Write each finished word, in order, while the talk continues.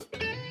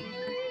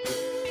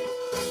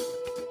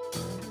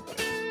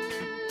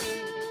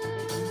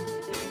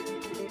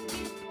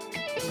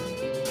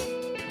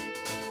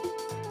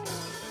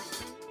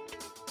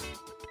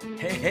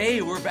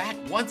Hey, we're back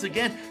once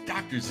again.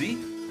 Dr. Z,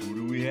 who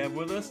do we have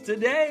with us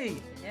today?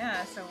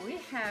 Yeah, so we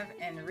have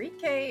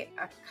Enrique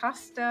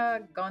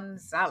Acosta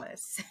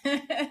Gonzalez.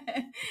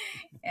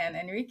 And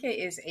Enrique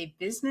is a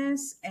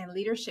business and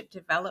leadership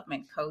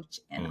development coach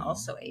and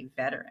also a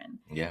veteran.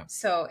 Yeah.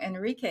 So,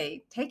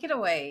 Enrique, take it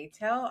away.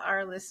 Tell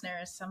our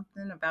listeners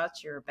something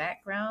about your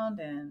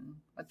background and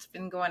what's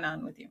been going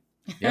on with you.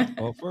 Yeah.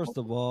 Well, first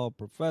of all,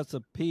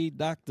 Professor P,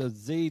 Dr.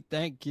 Z,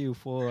 thank you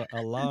for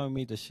allowing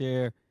me to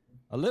share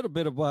a little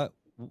bit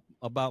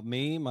about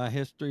me, my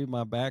history,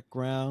 my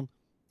background.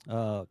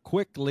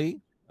 Quickly,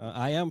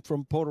 I am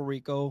from Puerto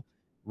Rico,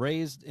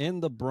 raised in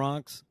the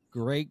Bronx.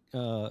 Great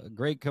from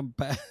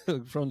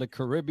the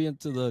Caribbean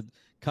to the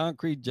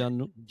concrete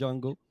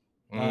jungle,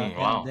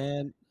 Wow.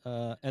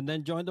 and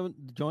then joined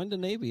the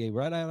Navy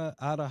right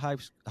out of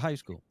high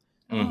school.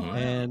 Oh, wow.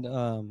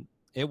 And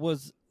it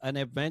was an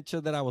adventure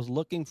that I was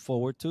looking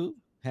forward to.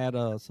 Had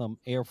some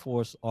Air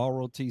Force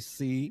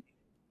ROTC,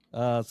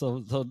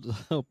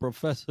 so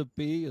Professor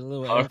P, a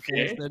little Air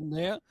Force Okay. in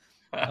there,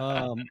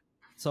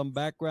 some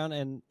background,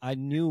 and I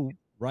knew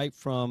right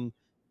from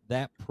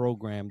that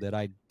program that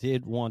I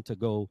did want to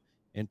go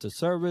into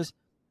service.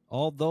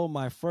 Although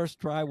my first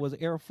try was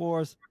Air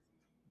Force,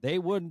 they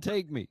wouldn't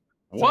take me.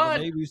 So the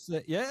What? Navy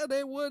said, yeah,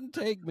 they wouldn't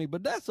take me,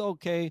 but that's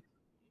okay.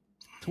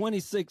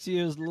 26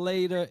 years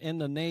later in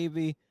the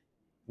Navy,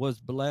 was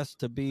blessed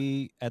to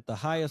be at the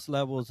highest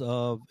levels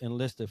of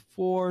enlisted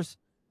force.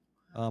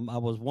 I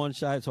was one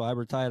shy, so I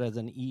retired as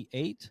an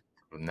E8,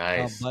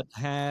 Nice. but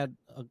had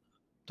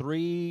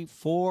 3,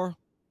 4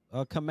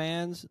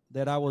 commands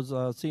that I was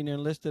senior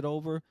enlisted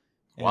over.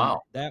 And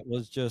Wow. that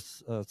was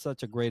just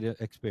such a great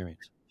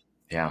experience.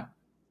 Yeah.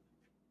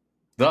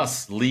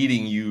 Thus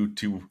leading you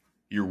to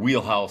your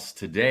wheelhouse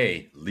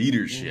today,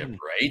 leadership,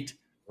 right?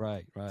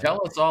 Right. Tell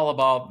us all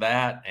about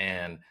that.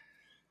 And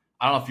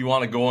I don't know if you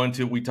want to go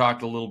into, we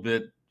talked a little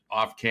bit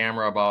off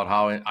camera about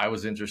how I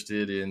was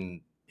interested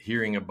in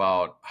hearing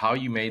about how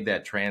you made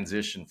that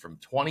transition from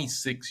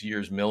 26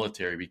 years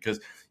military, because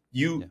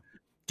you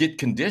get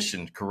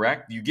conditioned,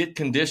 correct? You get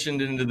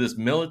conditioned into this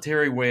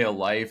military way of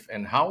life.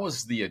 And how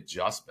was the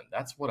adjustment?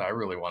 That's what I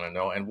really want to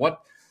know. And what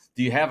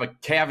do you have a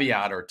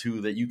caveat or two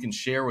that you can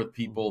share with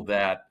people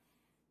that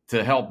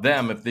to help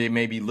them if they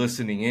may be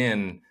listening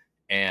in,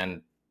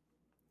 and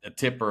a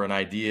tip or an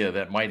idea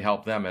that might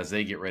help them as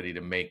they get ready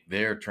to make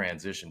their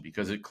transition,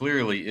 because it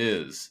clearly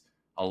is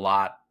a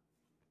lot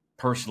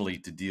personally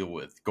to deal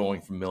with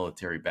going from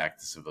military back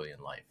to civilian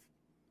life.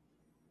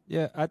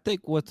 Yeah, I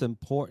think what's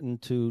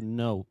important to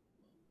note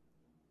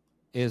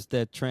is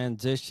that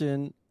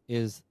transition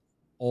is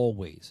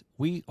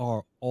we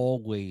are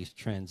always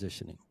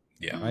transitioning.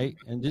 Yeah. Right.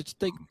 And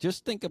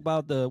just think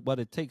about what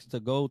it takes to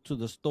go to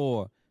the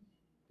store,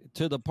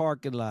 to the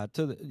parking lot,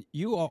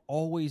 you are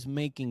always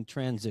making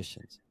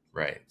transitions.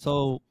 Right.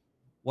 So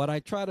what I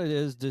try to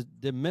is to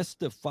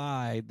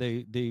demystify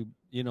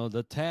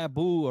the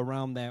taboo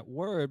around that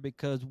word,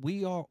 because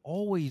we are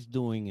always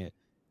doing it.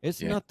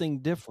 It's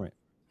nothing different.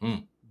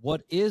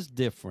 What is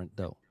different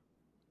though,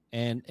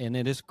 and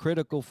it is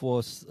critical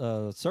for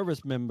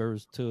service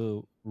members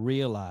to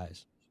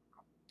realize,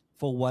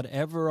 for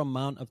whatever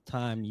amount of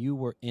time you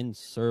were in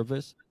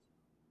service,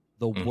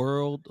 the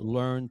world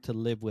learned to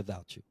live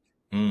without you.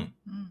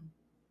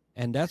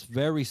 And that's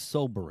very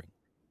sobering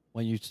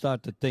when you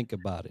start to think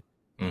about it.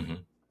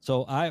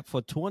 So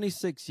for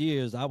 26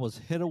 years, I was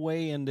hid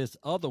away in this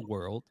other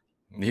world.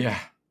 Yeah.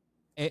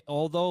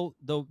 Although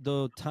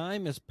the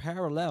time is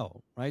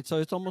parallel, right? So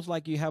it's almost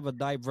like you have a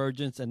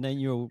divergence and then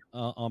you're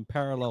on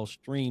parallel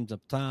streams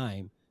of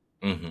time.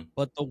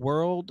 But the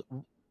world,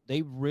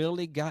 they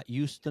really got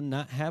used to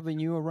not having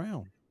you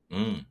around.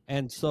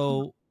 And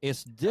so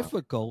it's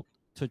difficult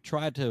to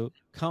try to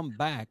come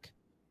back,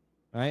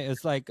 right?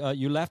 It's like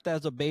you left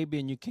as a baby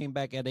and you came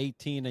back at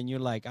 18 and you're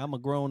like, I'm a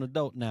grown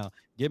adult now.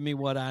 Give me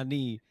what I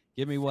need.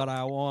 Give me what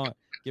I want.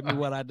 Give me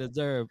what I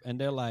deserve. And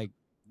they're like,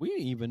 we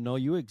didn't even know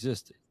you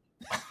existed.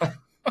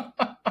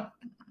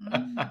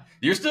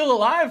 You're still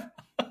alive?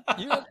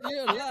 You're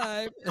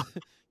alive.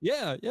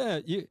 Yeah.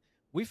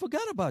 We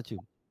forgot about you.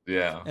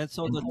 Yeah. And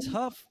so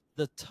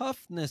the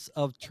toughness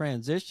of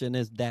transition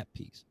is that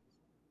piece.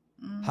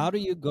 How do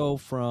you go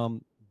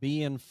from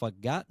being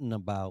forgotten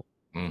about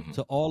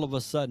to all of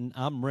a sudden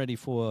I'm ready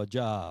for a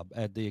job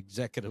at the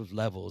executive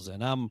levels,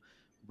 and I'm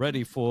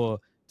ready to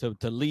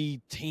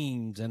lead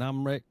teams, and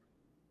I'm ready.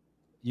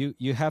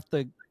 You have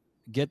to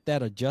get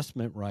that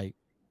adjustment right.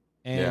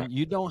 And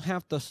you don't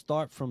have to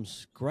start from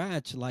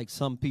scratch like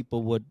some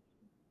people would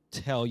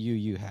tell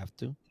you have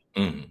to.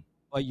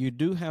 But you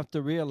do have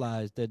to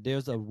realize that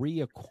there's a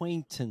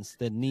reacquaintance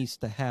that needs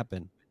to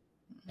happen.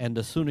 And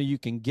the sooner you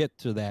can get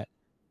to that,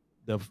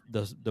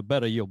 the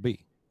better you'll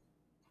be.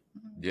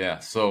 Yeah.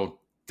 So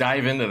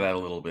dive into that a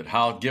little bit.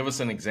 Give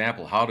us an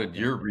example. How did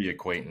your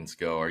reacquaintance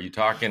go? Are you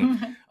talking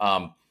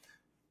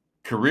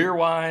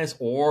career-wise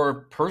or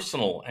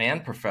personal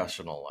and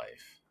professional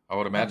life? I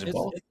would imagine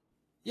both.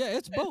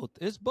 It's both.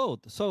 It's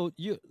both. So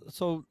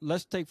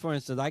let's take, for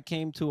instance, I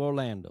came to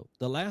Orlando.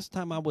 The last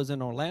time I was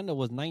in Orlando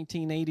was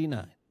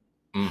 1989.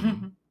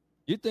 Mm-hmm.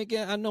 You think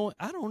I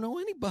don't know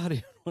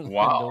anybody in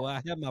Orlando. Wow.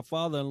 I had my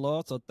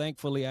father-in-law, so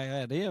thankfully I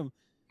had him,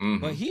 but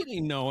Mm-hmm. he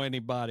didn't know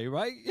anybody,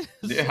 right?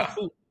 Yeah.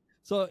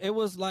 So it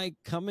was like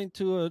coming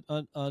to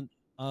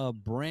a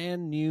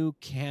brand new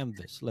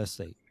canvas, let's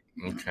say.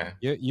 Okay.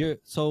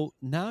 So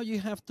now you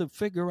have to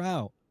figure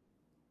out,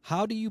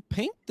 how do you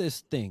paint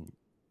this thing?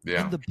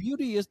 Yeah. And the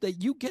beauty is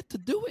that you get to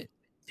do it.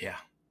 Yeah.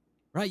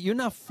 Right? You're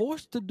not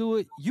forced to do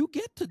it. You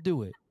get to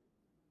do it.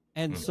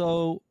 And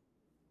so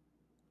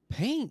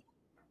paint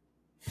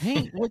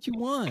what you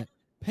want.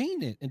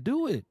 Paint it and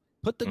do it.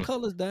 Put the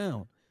colors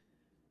down.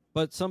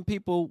 But some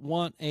people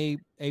want a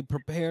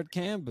prepared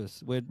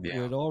canvas with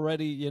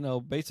already,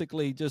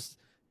 basically just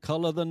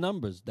color the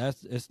numbers.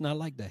 It's not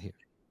like that here.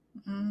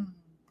 Mm.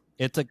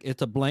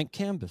 It's a blank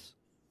canvas.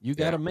 You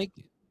got to make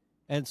it.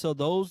 And so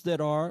those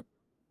that are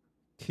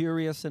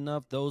curious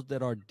enough, those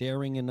that are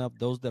daring enough,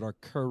 those that are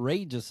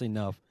courageous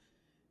enough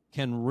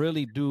can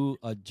really do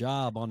a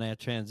job on that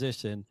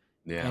transition.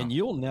 Yeah. And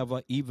you'll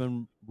never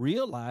even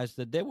realize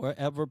that they were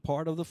ever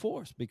part of the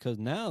force, because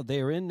now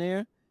they're in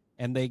there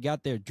and they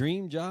got their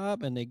dream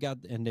job and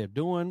they're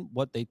doing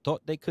what they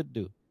thought they could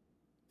do.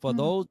 For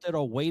those that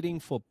are waiting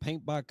for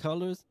paint by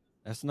colors,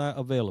 that's not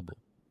available.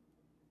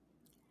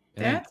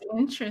 That's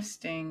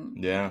interesting.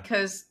 Yeah.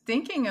 Because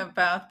thinking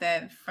about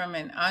that from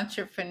an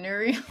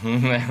entrepreneurial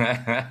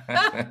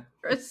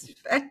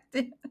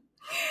perspective,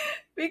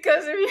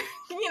 because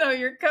if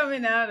you're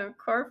coming out of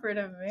corporate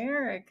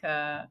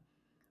America,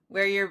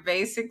 where you're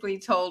basically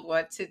told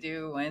what to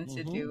do, when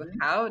to do,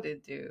 how to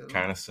do.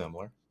 Kind of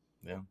similar.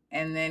 Yeah.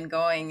 And then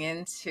going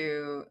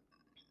into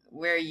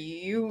where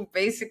you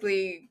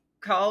basically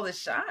call the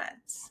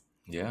shots.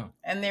 Yeah.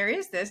 And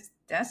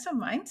that's a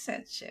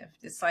mindset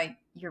shift. It's like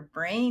your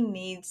brain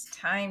needs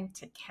time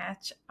to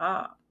catch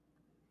up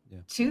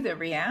to the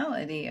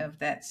reality of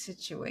that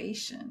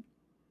situation.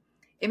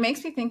 It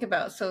makes me think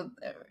about,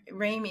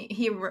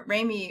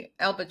 Rami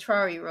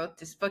El-Batrawi wrote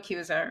this book. He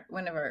was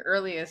one of our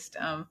earliest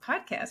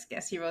podcast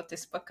guests. He wrote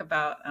this book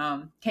about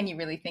Can You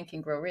Really Think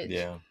and Grow Rich?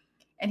 Yeah.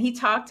 And he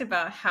talked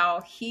about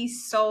how he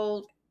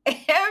sold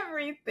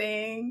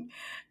everything,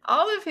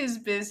 all of his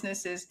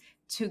businesses,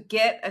 to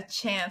get a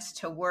chance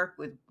to work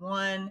with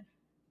one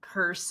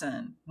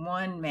person,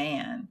 one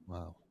man.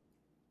 Wow.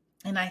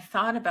 And I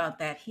thought about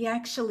that. He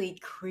actually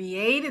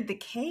created the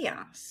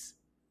chaos.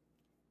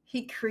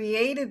 He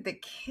created the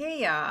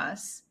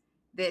chaos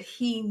that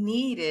he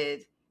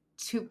needed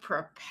to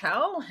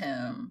propel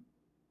him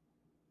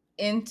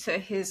into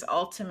his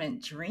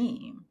ultimate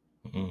dream.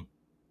 Mm-hmm.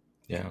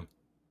 Yeah.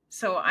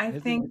 So I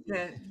think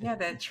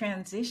that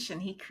transition,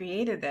 he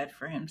created that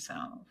for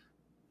himself.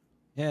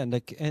 Yeah,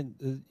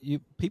 and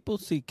people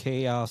see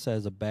chaos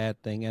as a bad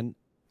thing, and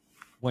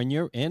when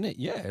you're in it,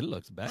 it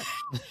looks bad.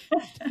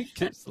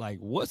 It's like,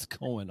 what's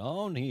going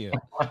on here?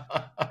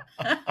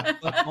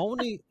 But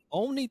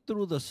only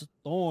through the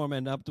storm,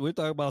 and we're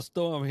talking about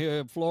storm here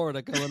in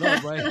Florida coming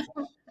up, right?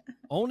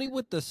 Only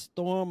with the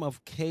storm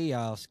of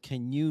chaos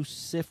can you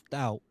sift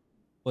out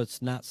what's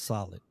not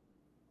solid.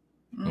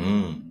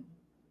 Mm.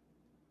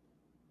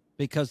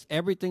 Because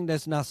everything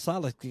that's not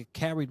solid gets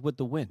carried with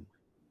the wind.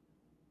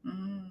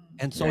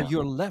 And so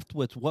you're left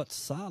with what's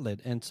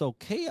solid. And so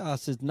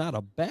chaos is not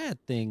a bad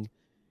thing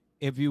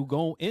if you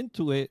go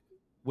into it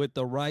with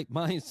the right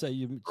mindset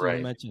you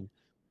mentioned.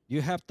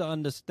 You have to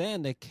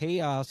understand that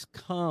chaos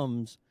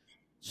comes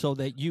so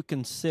that you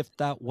can sift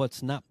out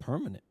what's not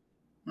permanent.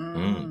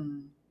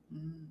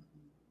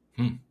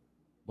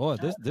 Boy,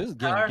 this is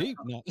getting deep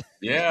now.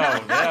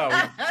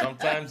 Yeah. We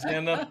sometimes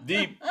end up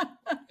deep.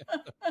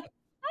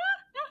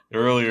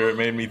 Earlier, it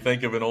made me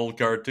think of an old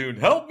cartoon.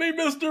 Help me,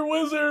 Mr.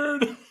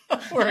 Wizard!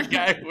 Where a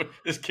guy,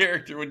 his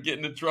character would get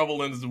into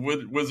trouble and his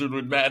wizard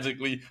would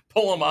magically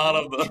pull him out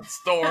of the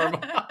storm.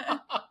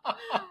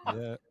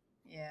 Yeah.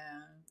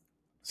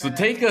 So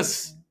take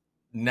us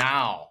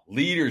now.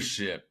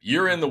 Leadership.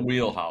 You're in the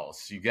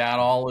wheelhouse. You got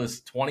all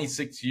this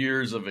 26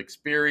 years of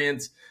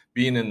experience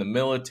being in the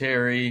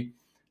military.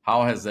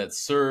 How has that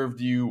served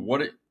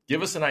you?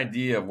 Give us an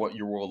idea of what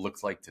your world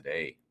looks like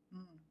today.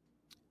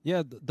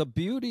 Yeah, the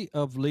beauty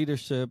of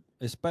leadership,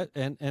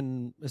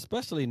 and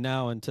especially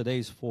now in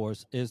today's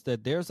force, is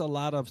that there's a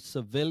lot of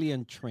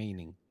civilian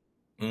training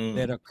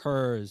that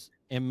occurs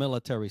in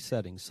military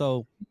settings.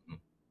 So,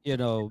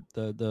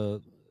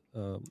 the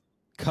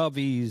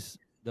Coveys,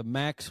 the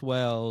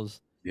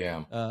Maxwells,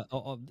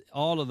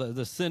 all of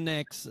the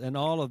Cynics and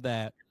all of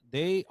that,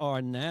 they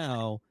are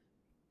now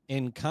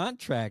in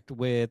contract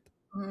with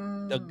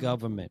the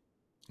government.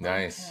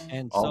 Nice.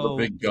 And all so the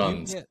big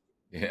guns.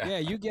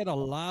 You get a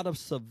lot of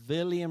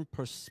civilian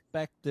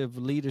perspective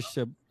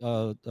leadership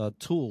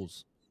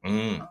tools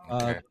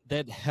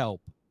that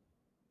help.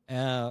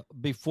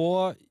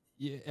 Before,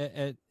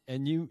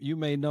 and you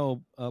may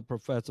know,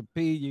 Professor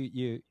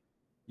P,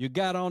 you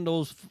got on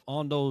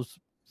those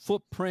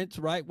footprints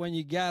right when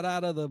you got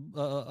out of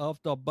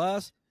the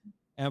bus,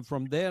 and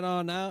from then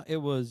on out, it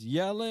was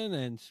yelling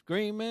and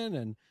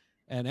screaming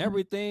and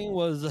everything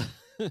was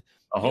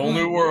a whole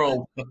new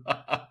world.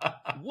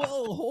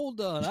 whoa,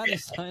 hold on, I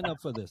didn't sign up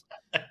for this.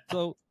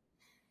 So,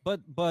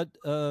 but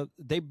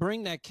they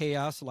bring that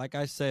chaos, like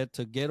I said,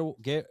 to get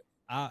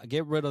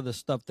rid of the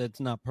stuff that's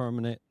not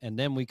permanent, and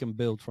then we can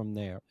build from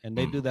there. And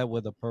they do that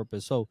with a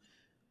purpose. So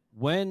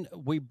when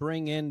we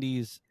bring in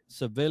these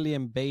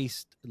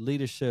civilian-based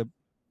leadership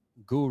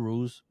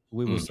gurus,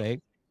 we will say,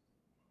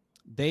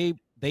 they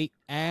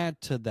add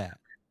to that.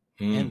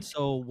 And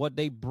so what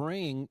they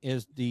bring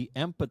is the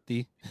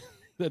empathy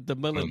that the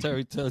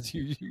military tells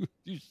you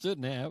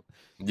shouldn't have.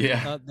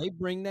 Yeah. They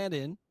bring that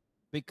in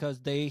because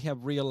they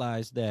have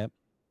realized that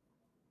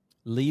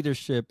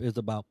leadership is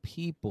about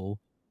people,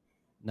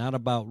 not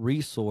about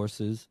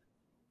resources.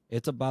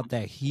 It's about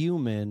that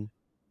human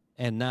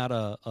and not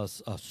a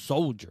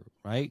soldier,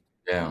 right?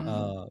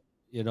 Yeah.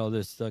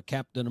 This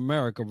Captain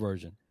America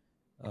version.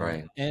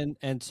 Right.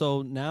 And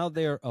so now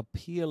they're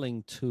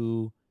appealing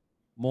to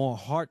more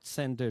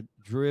heart-centered,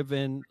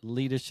 driven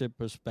leadership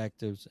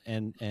perspectives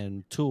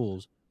and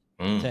tools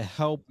to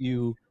help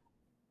you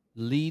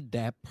lead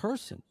that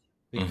person.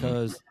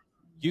 Because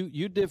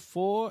you did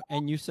 4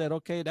 and you said,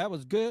 okay, that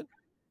was good.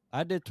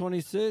 I did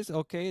 26.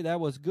 Okay, that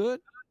was good.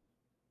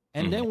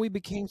 And then we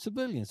became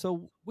civilian.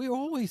 So we're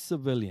always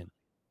civilian.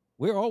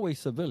 We're always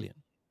civilian.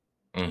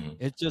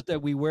 It's just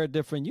that we wear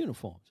different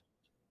uniforms.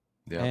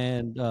 Yeah.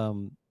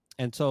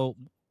 And so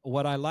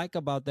what I like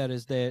about that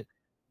is that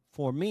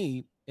for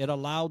me, it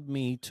allowed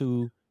me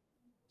to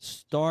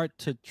start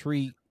to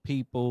treat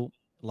people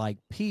like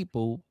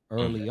people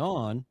early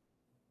on.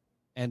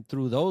 And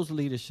through those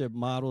leadership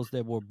models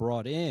that were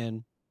brought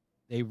in,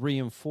 they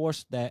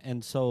reinforced that.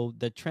 And so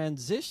the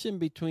transition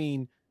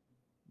between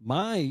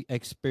my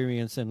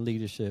experience in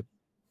leadership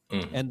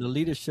and the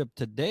leadership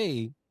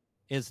today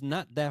is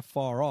not that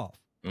far off.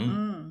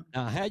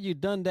 Now, had you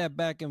done that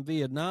back in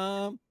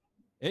Vietnam,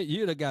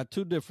 you'd have got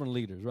 2 different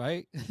leaders,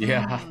 right?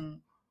 Yeah.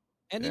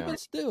 And even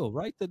still,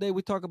 right, today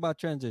we talk about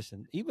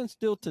transition. Even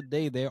still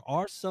today, there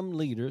are some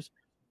leaders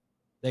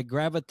that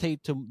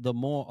gravitate to the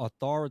more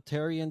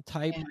authoritarian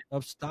type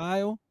of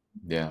style.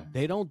 Yeah.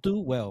 They don't do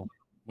well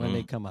when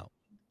they come out.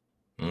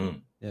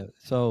 Yeah.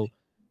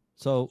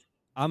 So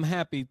I'm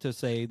happy to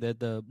say that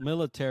the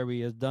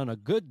military has done a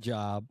good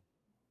job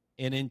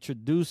in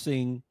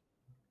introducing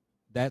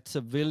that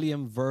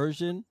civilian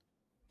version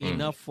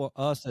enough for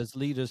us as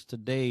leaders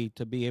today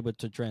to be able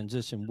to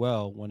transition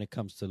well when it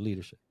comes to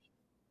leadership.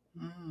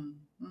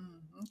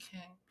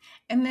 Okay.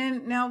 And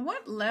then now,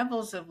 what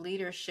levels of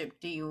leadership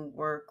do you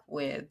work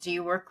with? Do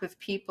you work with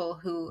people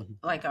who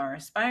like are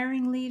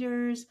aspiring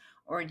leaders,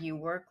 or do you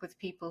work with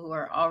people who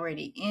are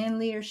already in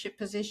leadership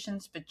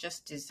positions but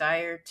just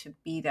desire to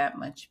be that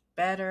much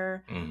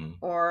better?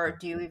 Or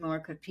do you even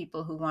work with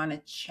people who want to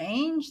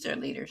change their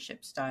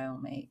leadership style,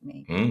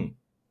 maybe?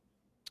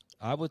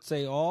 I would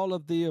say all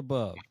of the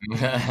above.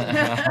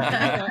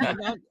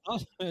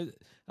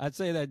 I'd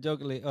say that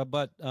jokingly,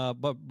 but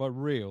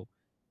real.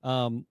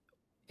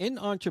 In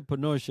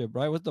entrepreneurship,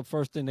 right? What's the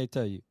first thing they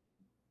tell you?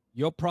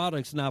 Your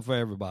product's not for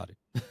everybody.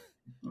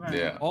 Right.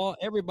 Yeah.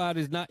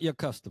 Everybody's not your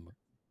customer,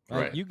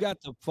 right? Right. You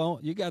got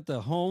to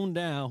hone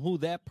down who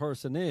that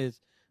person is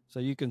so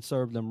you can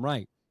serve them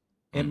right.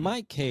 In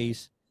my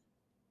case,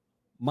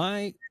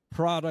 my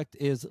product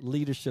is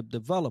leadership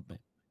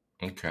development.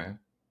 Okay.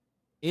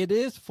 It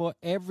is for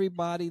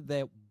everybody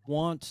that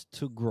wants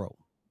to grow.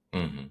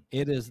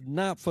 It is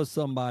not for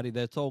somebody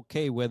that's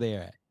okay where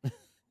they're at.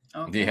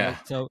 Okay. Yeah.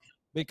 Right? So,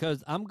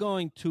 because I'm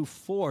going to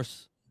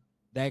force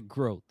that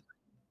growth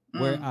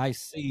where I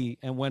see,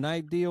 and when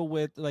I deal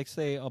with, like,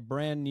 say, a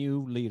brand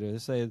new leader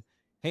that says,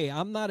 hey,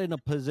 I'm not in a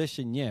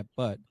position yet,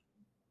 but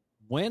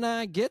when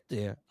I get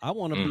there, I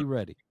want to be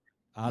ready.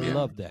 I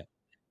love that.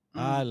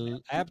 I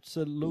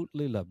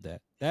absolutely love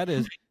that. That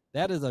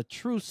is a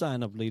true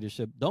sign of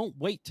leadership. Don't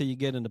wait till you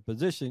get in the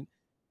position.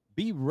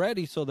 Be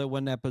ready so that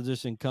when that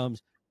position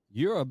comes,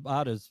 you're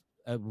about as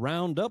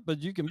round up as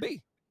you can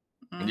be.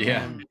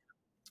 Yeah.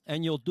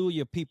 And you'll do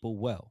your people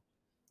well.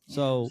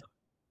 So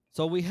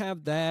we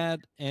have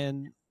that.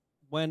 And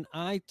when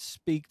I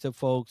speak to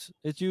folks,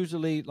 it's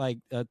usually like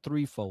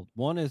threefold.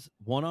 One is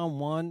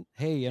one-on-one.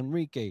 Hey,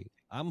 Enrique,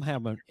 I'm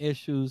having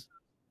issues.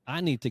 I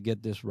need to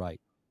get this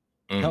right.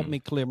 Help me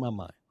clear my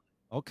mind.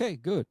 Okay,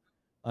 good.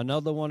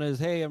 Another one is,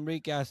 hey,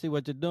 Enrique, I see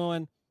what you're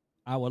doing.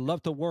 I would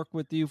love to work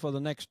with you for the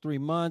next 3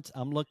 months.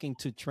 I'm looking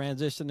to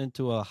transition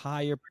into a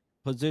higher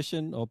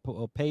position or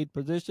paid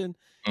position.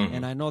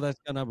 And I know that's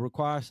going to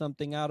require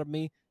something out of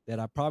me that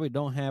I probably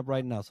don't have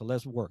right now. So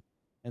let's work.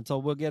 And so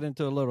we'll get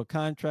into a little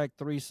contract,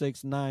 3,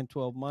 6, 9,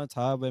 12 months,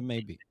 however it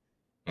may be.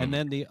 And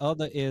then the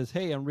other is,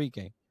 hey,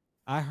 Enrique,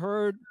 I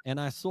heard and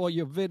I saw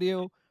your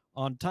video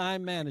on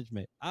time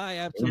management. I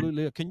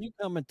absolutely, can you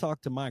come and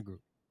talk to my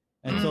group?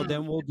 And so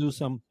then we'll do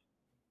some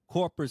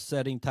corporate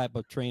setting type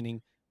of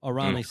training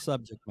around a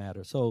subject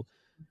matter. So,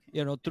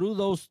 through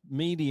those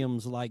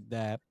mediums like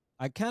that,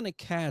 I kind of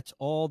catch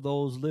all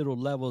those little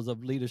levels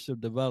of leadership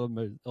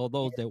development, or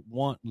those that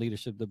want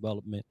leadership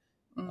development.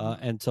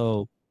 And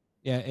so,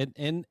 yeah,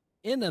 and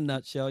in a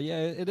nutshell, yeah,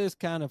 it is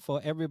kind of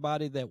for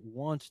everybody that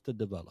wants to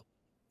develop.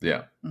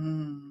 Yeah.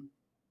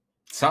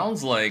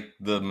 Sounds like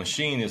the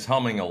machine is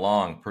humming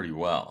along pretty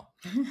well.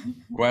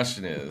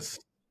 Question is,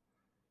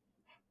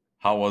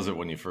 how was it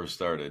when you first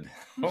started?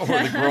 What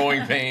were the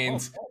growing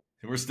pains?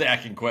 We're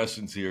stacking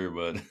questions here,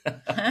 but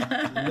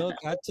Look,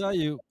 I tell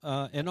you,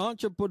 in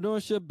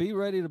entrepreneurship, be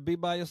ready to be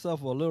by yourself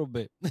for a little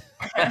bit.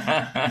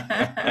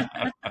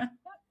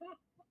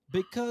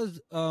 Because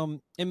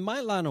in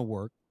my line of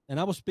work, and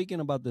I was speaking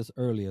about this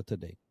earlier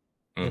today,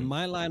 in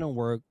my line of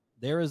work,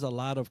 there is a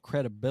lot of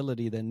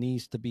credibility that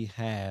needs to be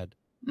had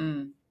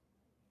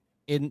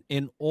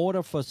in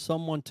order for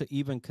someone to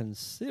even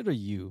consider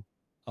you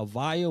a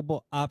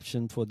viable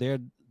option for their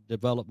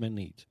development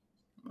needs.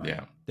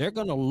 Yeah. They're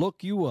going to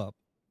look you up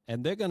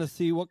and they're going to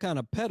see what kind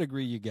of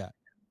pedigree you got.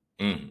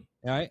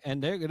 Right?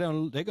 And they're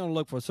going to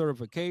look for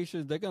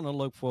certifications. They're going to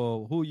look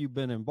for who you've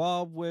been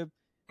involved with.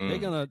 They're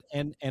going to,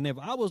 and if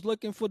I was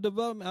looking for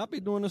development, I'd be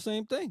doing the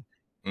same thing.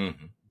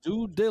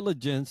 Due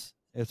diligence,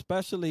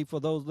 especially for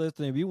those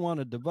listening, if you want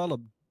to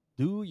develop,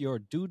 do your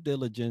due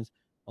diligence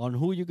on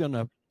who you're going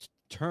to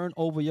turn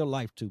over your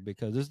life to,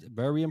 because it's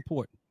very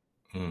important.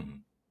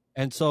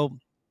 And so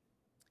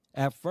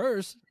at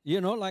first,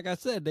 like I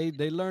said,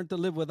 they learned to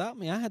live without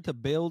me. I had to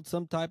build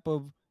some type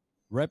of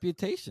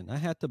reputation. I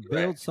had to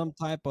build some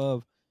type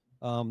of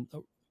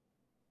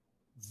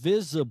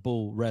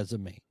visible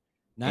resume,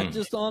 not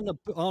just on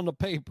the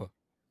paper,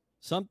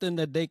 something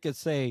that they could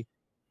say,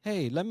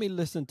 hey, let me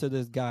listen to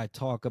this guy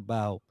talk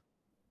about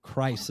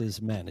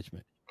crisis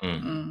management.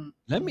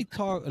 Let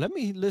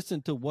me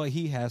listen to what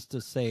he has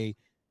to say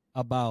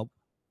about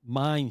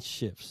mind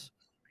shifts.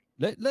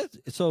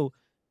 So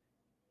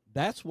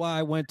that's why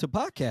I went to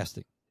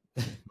podcasting.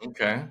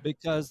 Okay.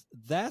 Because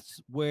that's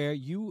where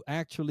you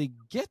actually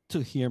get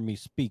to hear me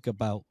speak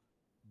about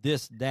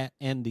this, that,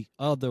 and the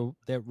other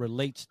that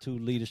relates to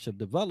leadership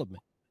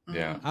development.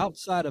 Yeah.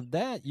 Outside of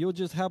that, you'll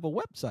just have a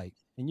website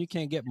and you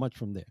can't get much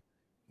from there.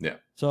 Yeah.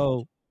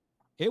 So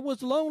it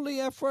was lonely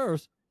at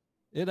first.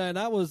 And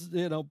I was,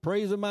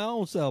 praising my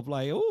own self,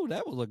 like, oh,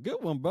 that was a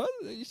good one, brother.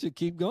 You should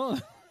keep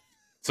going.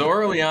 So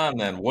early on,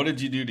 then, what did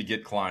you do to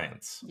get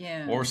clients?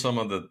 Yeah. Or some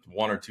of the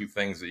one or two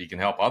things that you can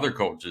help other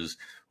coaches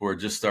who are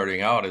just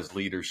starting out as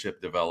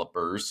leadership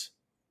developers,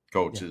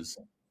 coaches?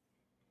 Yeah.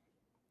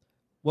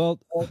 Well,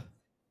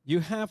 you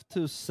have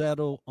to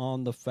settle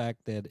on the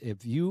fact that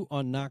if you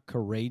are not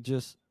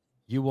courageous,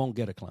 you won't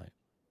get a client.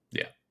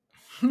 Yeah,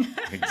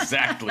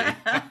 exactly.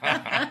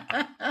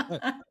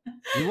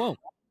 You won't.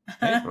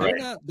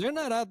 They're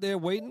not out there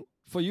waiting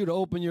for you to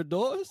open your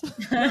doors.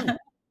 No.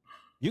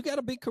 You got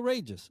to be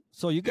courageous.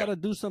 So you got to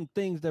do some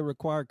things that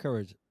require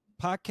courage.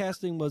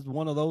 Podcasting was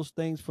one of those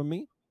things for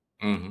me.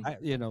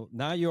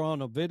 Now you're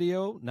on a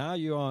video.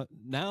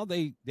 Now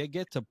they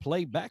get to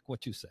play back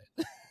what you said.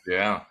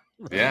 Yeah.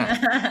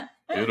 Yeah.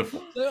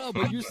 Beautiful. Oh,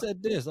 but you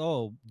said this.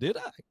 Oh, did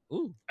I?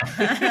 Ooh.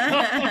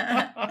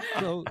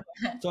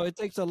 So it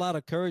takes a lot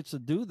of courage to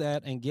do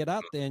that and get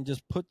out there and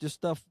just put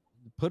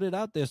it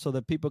out there so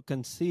that people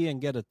can see and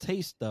get a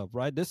taste of,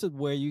 right? This is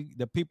where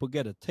the people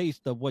get a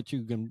taste of what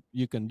you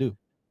can do.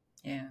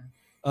 Yeah.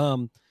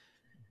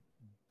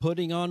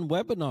 Putting on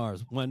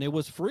webinars when it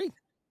was free.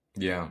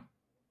 Yeah.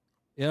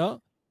 You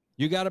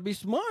got to be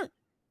smart.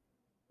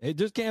 It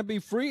just can't be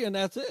free and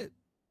that's it.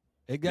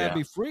 It got to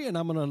be free, and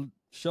I'm going to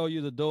show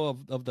you the door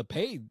of the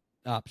paid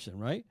option,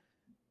 right?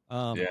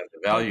 The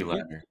value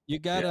ladder. You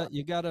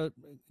gotta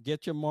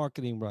get your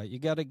marketing right. You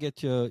gotta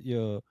get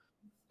your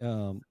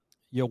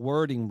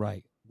wording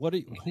right.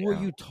 Who are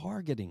you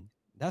targeting?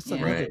 That's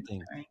another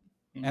thing. Right.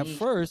 At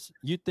first,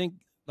 you think,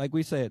 like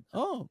we said,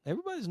 oh,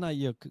 everybody's not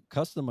your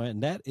customer,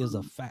 and that is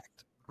a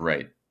fact.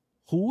 Right.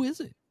 Who is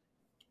it?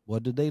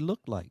 What do they look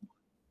like?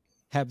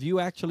 Have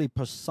you actually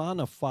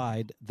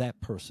personified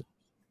that person?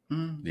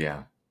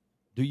 Yeah.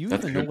 Do you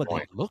even know what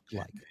they look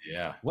like?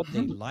 Yeah. What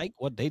they like,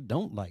 what they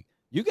don't like.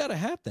 You got to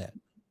have that.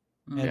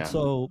 And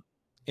so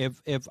if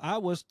I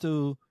was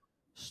to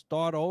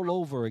start all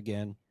over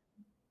again,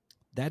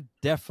 that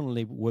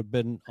definitely would have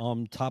been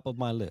on top of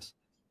my list.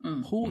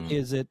 Who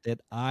is it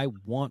that I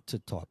want to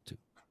talk to?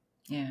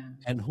 Yeah.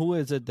 And who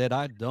is it that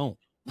I don't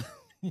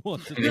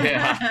want to talk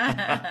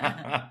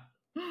to?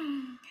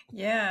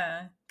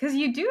 Yeah, because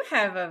you do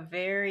have a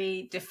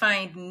very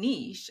defined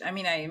niche. I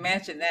mean, I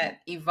imagine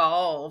that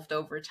evolved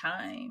over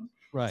time.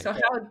 Right. So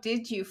how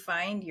did you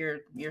find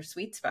your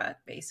sweet spot,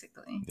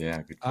 basically?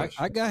 Yeah, good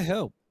question. I got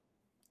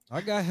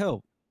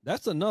help.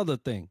 That's another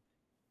thing.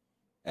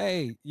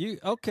 Hey, you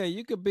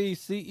could be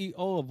CEO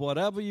of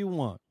whatever you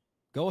want.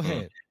 Go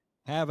ahead.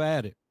 Have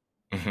at it.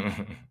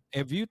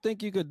 If you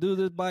think you could do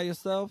this by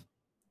yourself,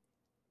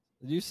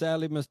 you're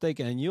sadly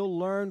mistaken. And you'll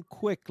learn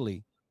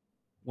quickly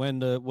when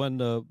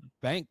the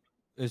bank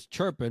is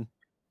chirping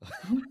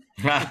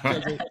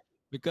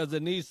because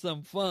it needs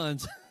some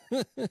funds.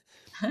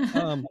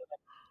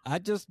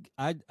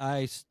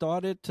 I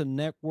started to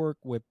network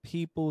with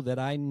people that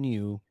I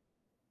knew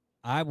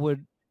I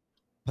would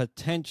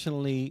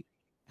potentially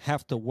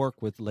have to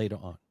work with later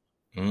on.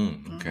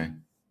 Okay.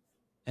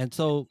 And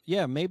so,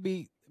 yeah,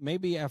 maybe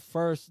at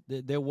first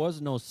there was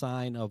no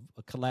sign of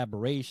a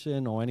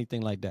collaboration or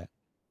anything like that.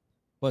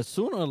 but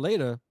sooner or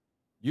later,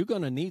 you're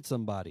going to need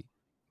somebody.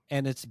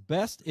 And it's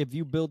best if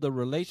you build a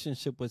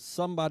relationship with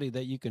somebody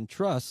that you can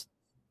trust,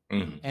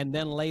 and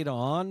then later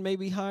on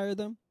maybe hire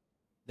them,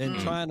 than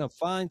trying to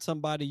find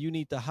somebody you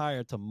need to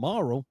hire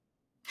tomorrow.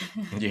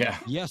 Yeah.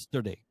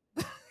 Yesterday.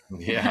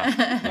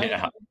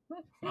 Yeah.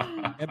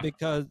 And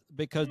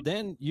because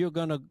then you're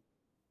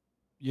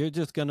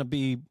just gonna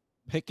be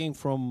picking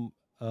from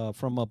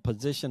a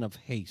position of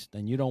haste,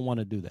 and you don't want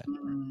to do that.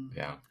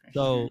 Yeah.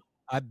 So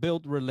I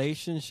built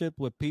relationship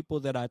with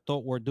people that I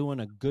thought were doing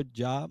a good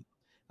job.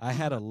 I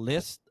had a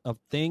list of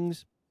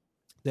things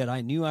that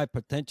I knew I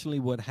potentially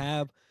would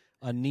have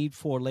a need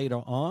for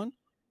later on.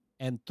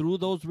 And through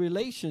those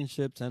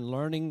relationships and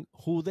learning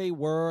who they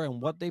were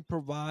and what they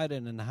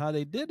provided and how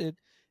they did it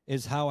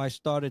is how I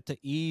started to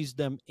ease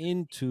them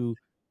into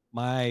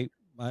my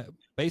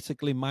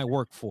basically my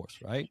workforce,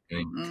 right?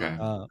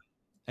 Okay.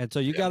 And so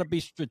you got to be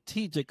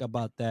strategic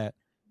about that,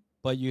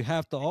 but you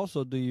have to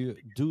also do your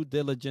due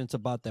diligence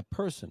about that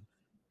person.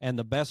 And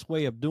the best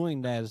way of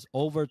doing that is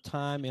over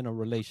time in a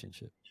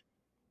relationship.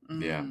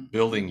 Yeah.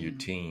 Building your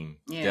team.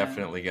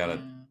 Definitely got to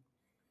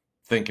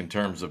think in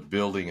terms of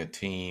building a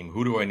team.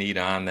 Who do I need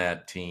on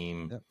that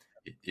team?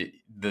 Yep.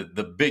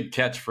 The big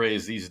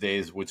catchphrase these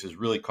days, which has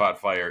really caught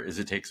fire, is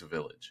it takes a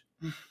village.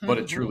 But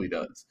it truly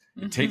does.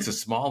 It takes a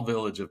small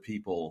village of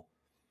people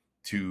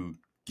to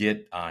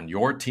get on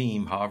your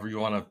team, however you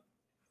want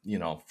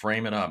to,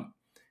 frame it up.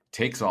 It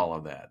takes all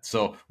of that.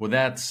 So with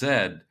that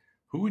said,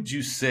 who would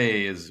you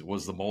say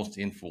was the most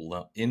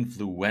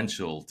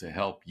influential to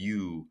help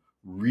you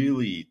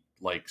really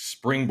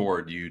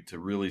springboard you to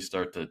really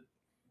start to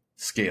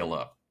scale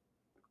up?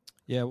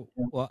 Yeah,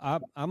 well,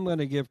 I'm going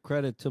to give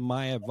credit to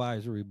my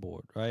advisory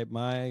board, right?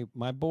 My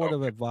board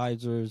of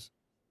advisors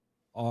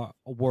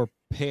were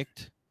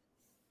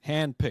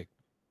handpicked.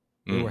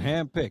 They were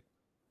handpicked,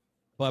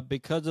 but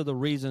because of the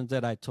reasons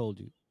that I told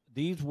you,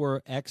 these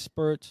were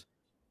experts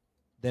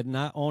that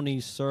not only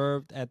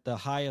served at the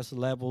highest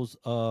levels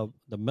of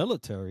the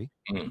military,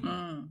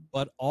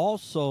 but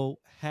also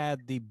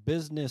had the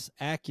business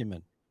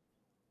acumen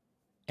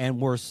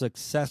and were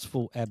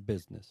successful at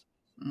business.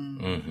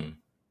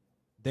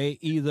 They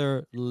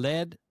either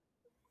led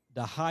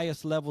the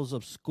highest levels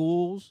of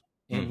schools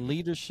in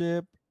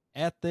leadership,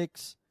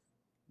 ethics,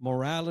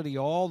 morality,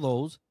 all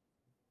those,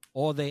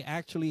 or they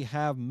actually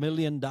have $1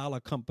 million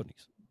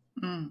companies.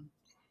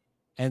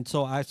 And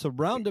so I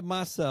surrounded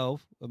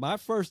myself. My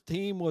first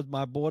team was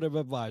my board of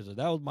advisors.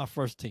 That was my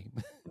first team.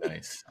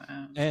 Nice.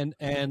 And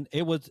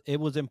it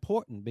was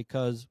important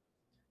because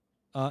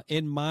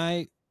in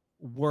my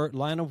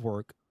line of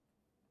work,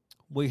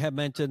 we have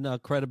mentioned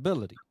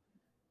credibility.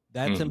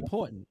 That's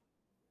important.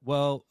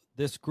 Well,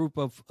 this group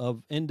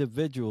of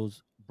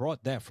individuals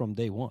brought that from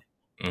day one.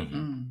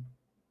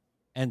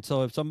 And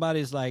so if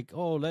somebody's like,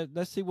 oh,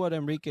 let's see what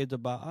Enrique is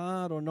about.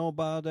 I don't know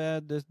about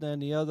that, this, that,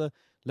 and the other.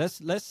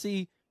 Let's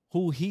see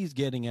who he's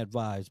getting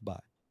advised by.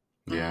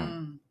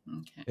 Yeah.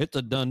 Okay. It's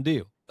a done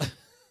deal.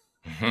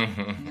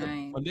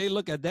 Nice. When they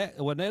look at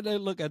that, when they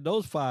look at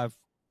those five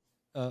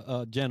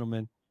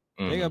gentlemen,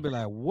 they're gonna be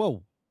like,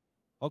 whoa.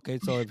 Okay,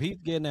 so if he's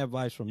getting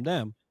advice from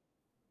them,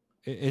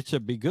 it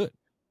should be good.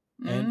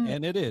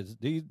 And it is.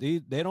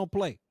 They don't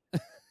play.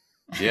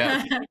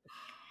 Yeah.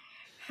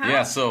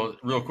 Yeah. So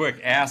real quick,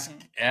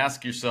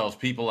 ask yourselves,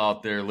 people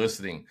out there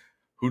listening,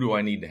 who do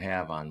I need to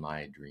have on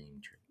my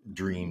dream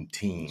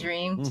team?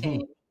 Dream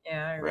team.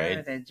 Yeah, I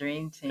remember that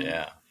dream team.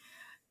 Yeah.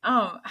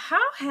 How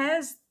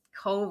has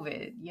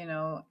COVID,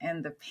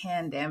 and the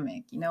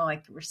pandemic,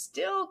 we're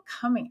still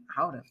coming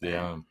out of that.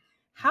 Yeah.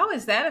 How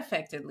has that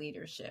affected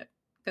leadership?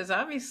 Because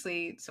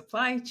obviously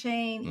supply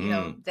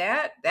chain,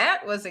 that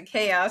was a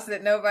chaos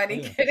that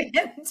nobody could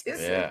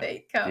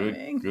anticipate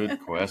coming. Good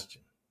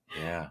question.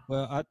 Yeah.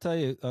 Well, I tell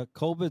you,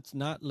 COVID's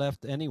not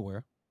left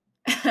anywhere.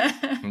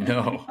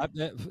 No.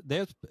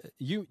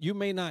 You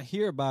may not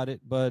hear about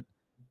it, but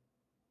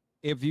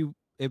if you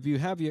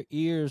have your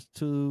ears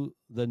to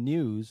the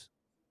news,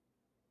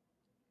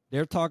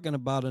 they're talking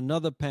about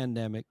another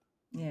pandemic.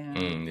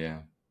 Yeah.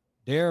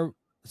 There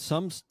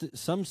some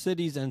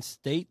cities and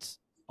states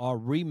are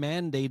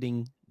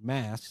remandating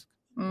masks.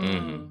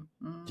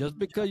 Just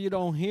because you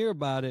don't hear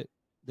about it,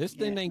 this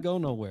thing ain't go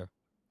nowhere,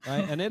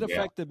 right? And it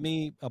affected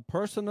me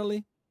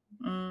personally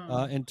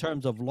in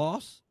terms of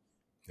loss.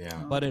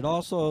 Yeah. But it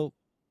also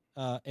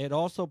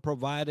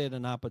provided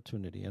an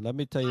opportunity. And let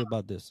me tell you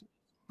about this.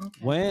 Okay.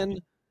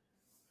 When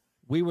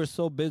we were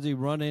so busy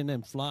running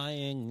and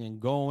flying and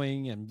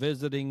going and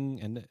visiting,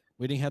 and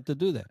we didn't have to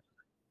do that.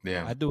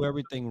 Yeah. I do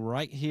everything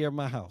right here in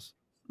my house.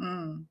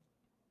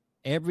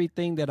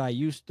 Everything that I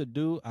used to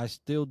do, I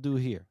still do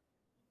here.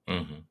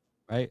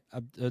 Right.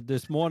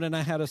 This morning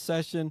I had a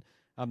session.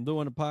 I'm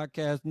doing a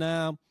podcast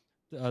now.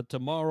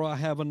 Tomorrow I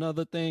have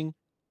another thing.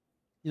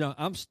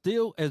 I'm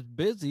still as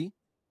busy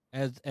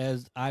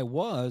as I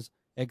was,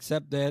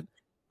 except that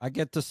I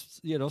get to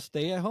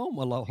stay at home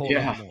a whole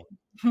lot more.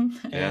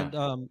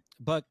 And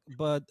but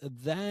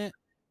that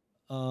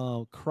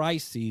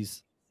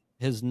crisis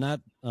has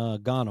not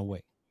gone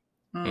away.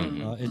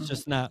 It's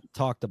just not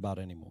talked about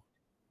anymore.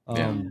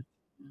 Yeah.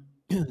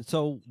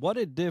 So what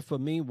it did for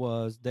me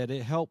was that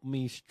it helped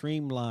me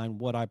streamline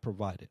what I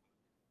provided.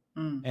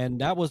 And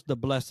that was the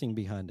blessing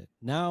behind it.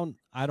 Now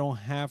I don't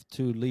have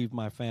to leave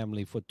my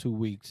family for 2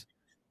 weeks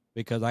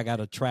because I got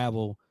to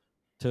travel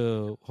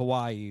to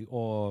Hawaii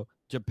or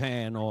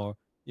Japan or,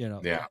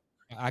 Yeah.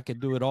 I could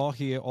do it all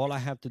here. All I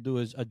have to do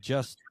is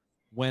adjust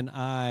when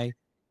I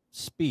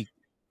speak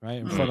right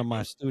in front of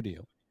my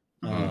studio,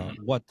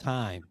 what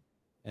time,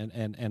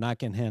 and I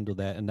can handle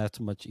that. And that's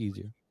much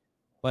easier.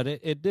 But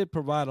it did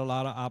provide a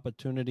lot of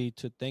opportunity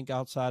to think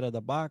outside of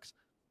the box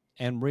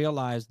and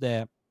realize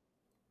that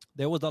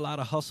there was a lot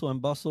of hustle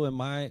and bustle in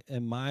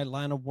my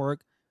line of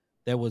work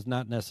that was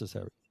not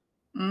necessary.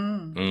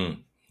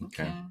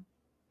 Okay.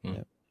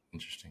 Yeah.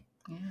 Interesting.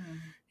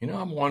 Yeah.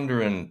 I'm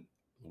wondering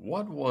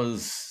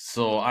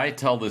so I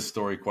tell this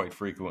story quite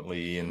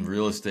frequently in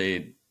real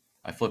estate.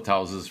 I flipped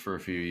houses for a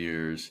few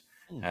years,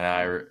 and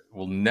I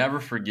will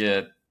never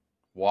forget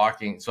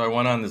walking. So I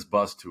went on this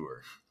bus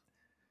tour,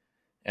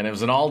 and it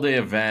was an all-day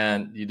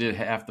event. You did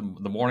have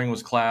the morning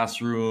was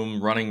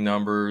classroom, running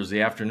numbers.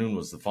 The afternoon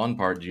was the fun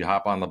part. You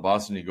hop on the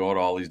bus and you go to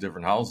all these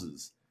different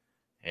houses,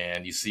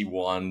 and you see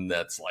one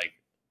that's like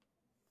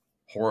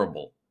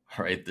horrible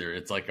right there.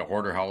 It's like a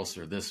hoarder house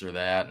or this or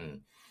that,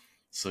 and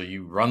so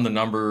you run the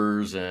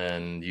numbers,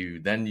 and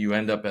you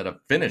end up at a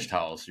finished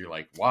house. You're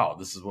like, wow,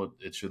 this is what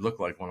it should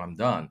look like when I'm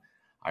done.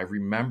 I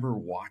remember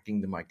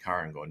walking to my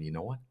car and going, you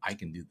know what? I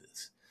can do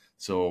this.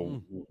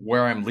 So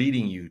where I'm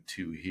leading you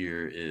to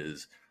here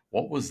is,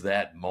 what was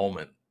that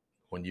moment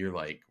when you're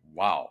like,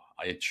 wow,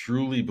 I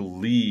truly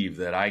believe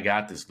that I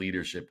got this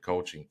leadership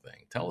coaching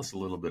thing? Tell us a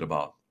little bit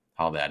about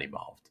how that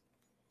evolved.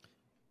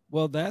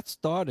 Well, that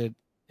started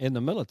in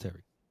the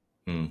military.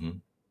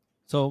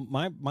 So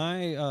my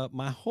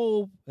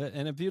whole,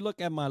 and if you look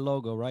at my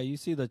logo, right, you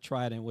see the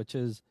trident, which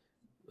is,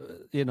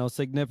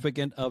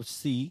 significant of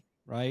sea,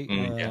 right?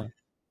 Yeah.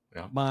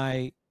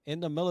 In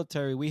the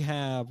military, we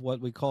have what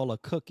we call a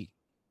cookie,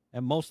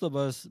 and most of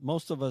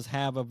us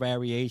have a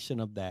variation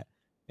of that.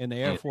 In the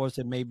Air Force,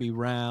 it may be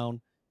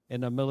round.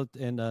 In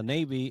the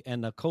Navy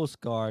and the Coast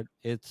Guard,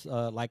 it's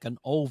like an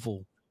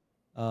oval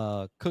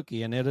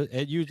cookie, and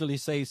it usually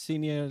says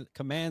senior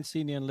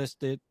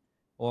enlisted,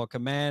 or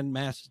command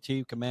master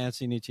chief, command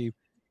senior chief.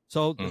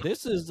 So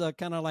this is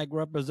kind of like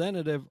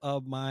representative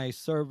of my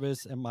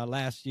service and my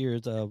last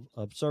years of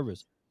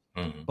service.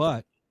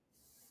 But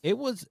it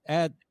was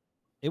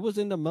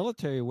in the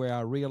military where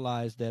I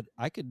realized that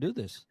I could do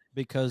this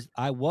because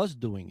I was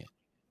doing it.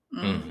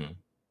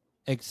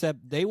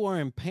 Except they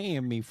weren't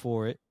paying me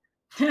for it.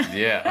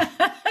 Yeah.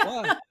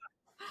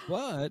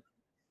 But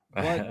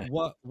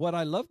what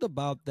I loved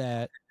about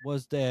that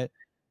was that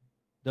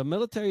the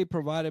military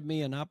provided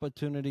me an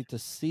opportunity to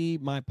see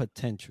my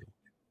potential.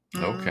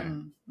 Okay.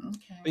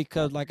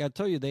 Because like I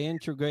told you, they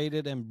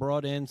integrated and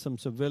brought in some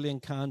civilian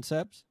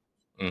concepts.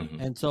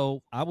 And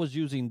so I was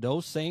using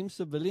those same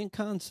civilian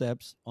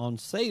concepts on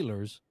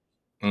sailors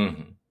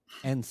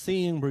and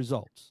seeing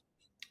results.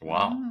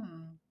 Wow.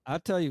 I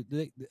tell you,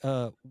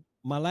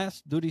 my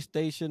last duty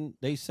station,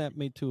 they sent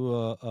me to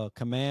a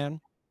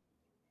command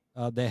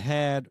that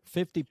had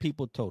 50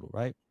 people total,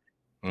 right?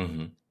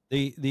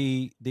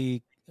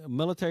 The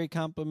military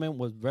complement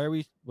was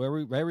very,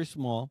 very, very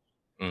small.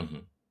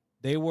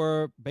 They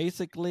were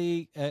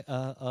basically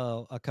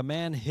a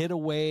command hid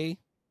away.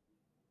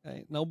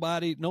 Right?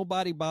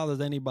 Nobody bothers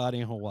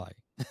anybody in Hawaii.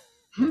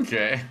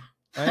 Okay.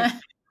 Right?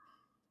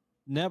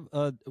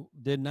 Never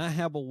did not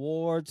have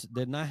awards,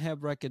 did not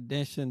have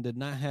recognition, did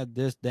not have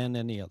this, then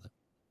any other.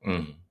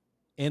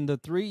 In the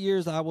 3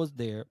 years I was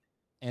there,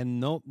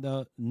 and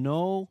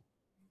no,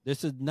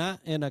 this is not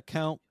an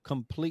account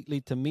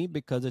completely to me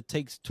because it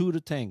takes two to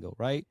tango,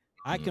 right?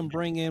 I can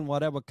bring in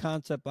whatever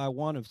concept I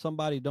want. If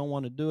somebody don't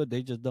want to do it,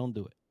 they just don't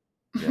do it.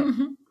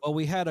 Yep. But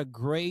we had a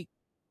great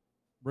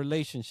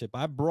relationship.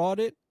 I brought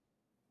it,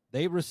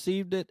 they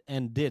received it,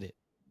 and did it.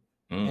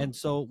 And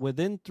so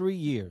within 3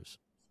 years,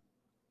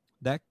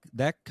 that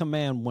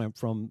command went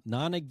from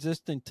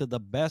non-existent to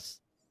the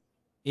best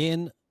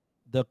in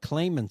the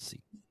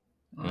claimancy.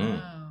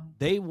 Wow.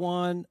 They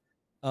won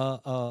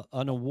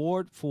an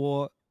award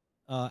for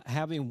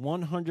having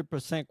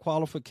 100%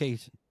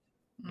 qualification.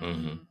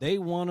 They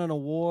won an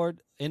award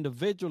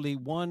individually.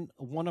 One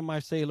of my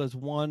sailors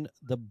won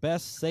the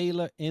best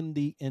sailor in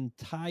the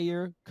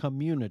entire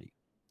community.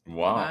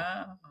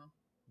 Wow.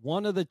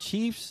 One of the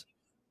chiefs,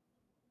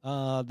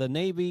 the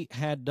Navy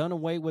had done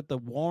away with the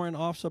warrant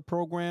officer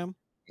program.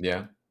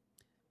 Yeah.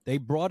 They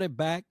brought it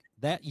back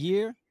that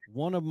year.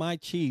 One of my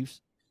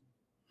chiefs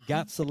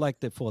got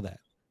selected for that.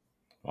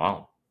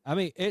 Wow. I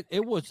mean,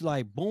 it was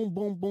like boom,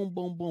 boom, boom,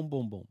 boom, boom,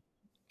 boom, boom.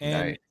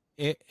 And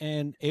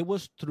it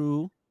was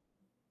through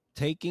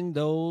taking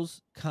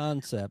those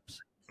concepts,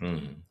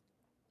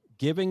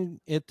 giving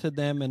it to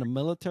them in a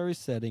military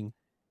setting,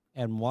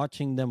 and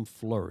watching them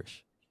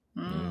flourish.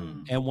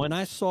 And when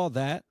I saw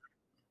that,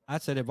 I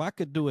said, if I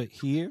could do it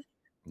here,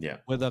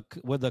 with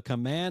a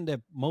command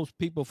that most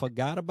people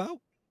forgot about,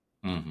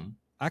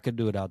 I could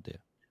do it out there.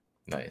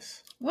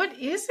 Nice. What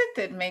is it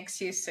that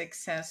makes you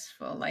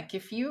successful? Like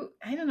if you,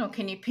 I don't know,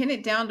 can you pin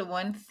it down to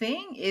one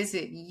thing? Is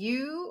it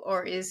you,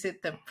 or is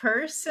it the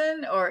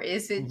person, or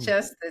is it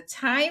just the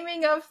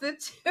timing of the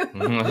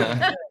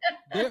two?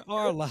 There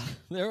are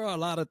a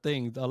lot of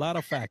things, a lot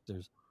of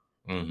factors.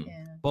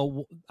 Yeah. But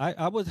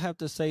I would have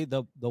to say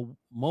the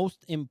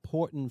most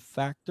important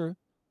factor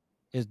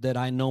is that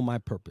I know my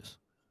purpose.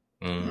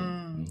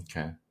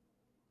 Okay.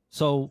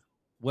 So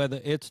whether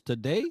it's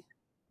today,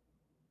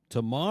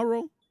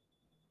 tomorrow,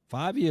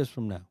 5 years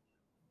from now,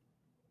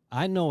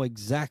 I know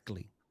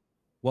exactly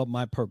what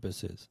my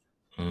purpose is.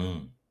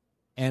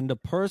 And the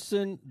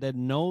person that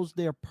knows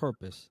their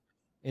purpose,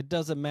 it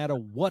doesn't matter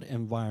what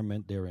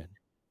environment they're in,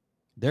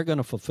 they're going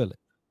to fulfill it.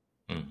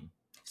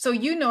 So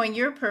you knowing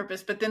your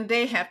purpose, but then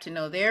they have to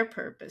know their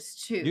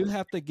purpose too. You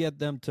have to get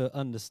them to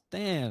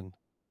understand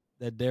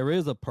that there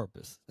is a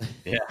purpose.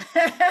 Yeah.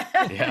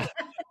 Yeah.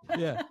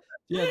 Yeah.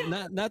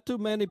 Yeah. Not too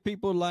many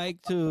people like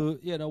to,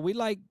 we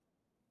like,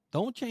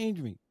 don't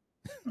change me.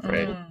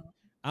 Right.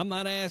 I'm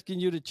not asking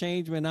you to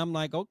change me. And I'm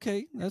like,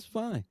 okay, that's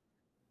fine.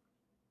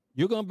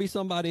 You're going to be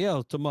somebody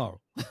else tomorrow.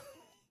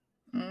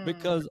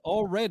 Because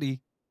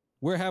already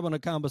we're having a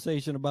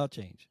conversation about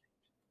change.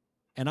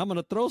 And I'm going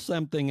to throw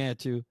something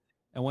at you.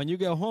 And when you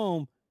get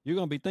home, you're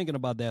going to be thinking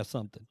about that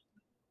something.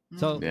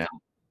 So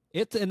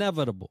it's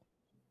inevitable.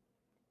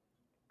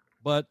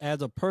 But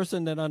as a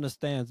person that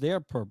understands their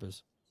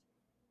purpose,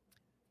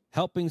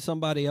 helping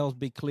somebody else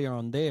be clear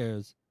on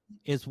theirs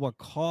is what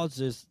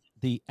causes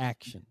the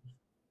action.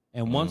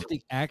 And once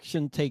the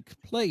action takes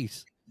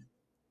place,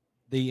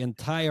 the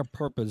entire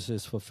purpose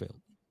is fulfilled.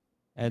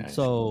 And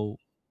so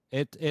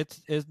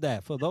it's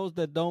that. For those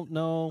that don't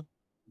know,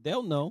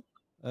 they'll know.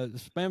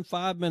 Spend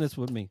 5 minutes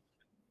with me.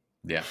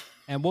 Yeah.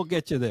 And we'll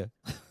get you there.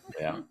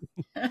 Yeah.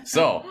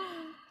 So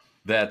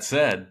that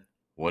said,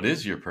 what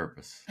is your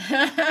purpose?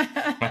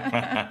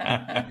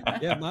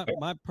 Yeah,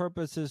 my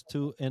purpose is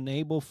to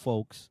enable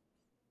folks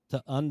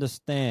to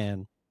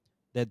understand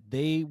that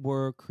they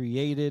were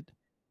created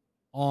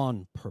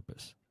on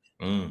purpose.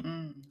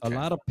 A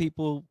lot of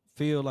people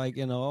feel like,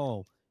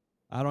 oh,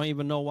 I don't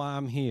even know why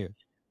I'm here.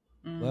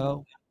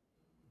 Well,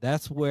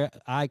 that's where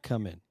I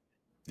come in.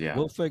 Yeah.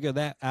 We'll figure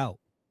that out.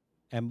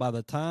 And by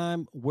the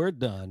time we're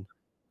done,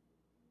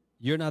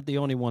 you're not the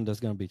only one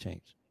that's going to be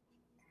changed.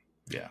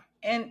 Yeah.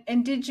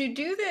 And did you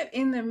do that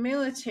in the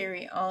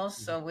military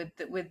also with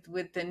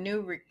the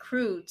new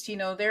recruits?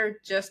 They're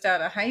just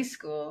out of high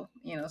school.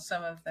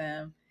 Some of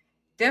them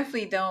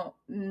definitely don't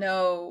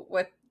know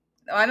what.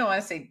 I don't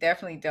want to say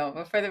definitely don't,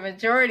 but for the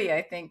majority,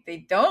 I think they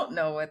don't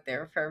know what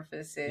their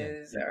purpose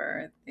is,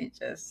 or they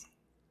just.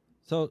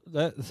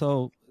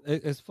 So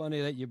it's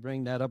funny that you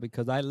bring that up,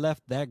 because I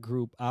left that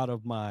group out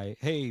of my,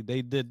 hey,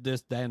 they did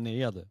this, that, and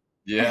the other.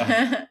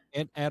 Yeah.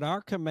 And at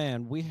our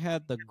command, we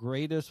had the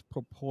greatest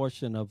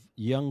proportion of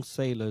young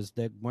sailors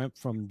that went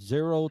from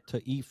 0 to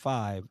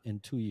E5 in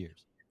 2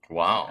 years.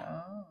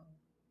 Wow.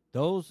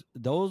 Those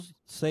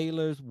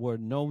sailors were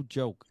no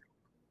joke.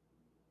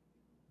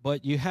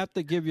 But you have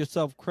to give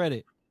yourself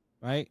credit,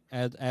 right?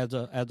 As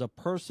a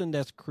person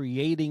that's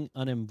creating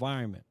an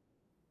environment.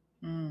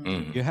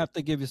 You have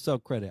to give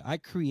yourself credit. I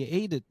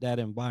created that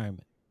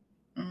environment.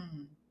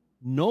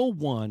 No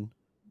one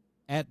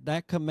at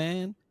that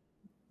command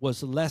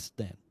was less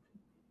than.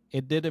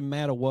 It didn't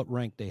matter what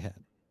rank they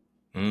had.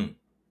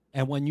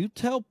 And when you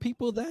tell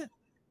people that,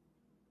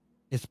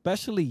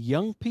 especially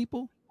young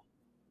people,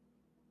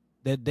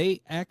 that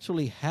they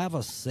actually have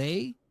a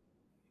say,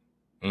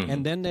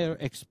 and then they're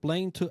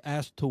explained to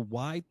as to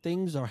why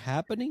things are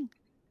happening,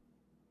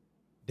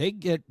 they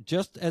get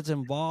just as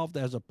involved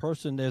as a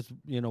person that's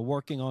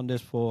working on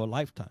this for a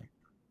lifetime.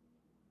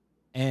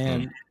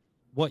 And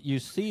what you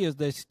see is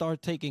they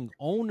start taking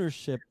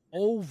ownership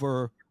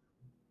over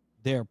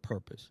their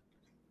purpose.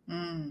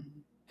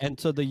 And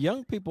so the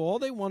young people, all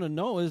they want to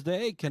know is that,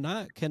 hey, can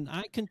I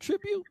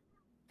contribute?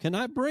 Can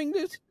I bring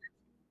this?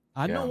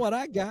 I know what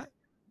I got.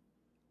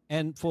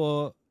 And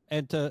to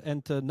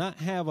not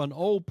have an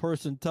old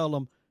person tell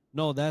them,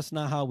 no, that's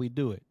not how we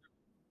do it.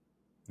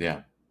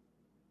 Yeah.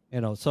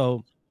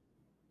 So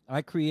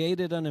I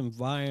created an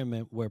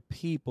environment where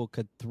people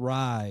could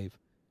thrive,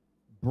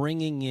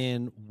 bringing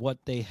in what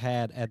they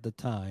had at the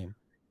time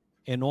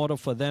in order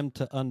for them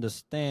to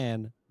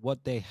understand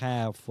what they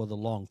have for the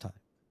long time.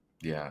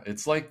 Yeah.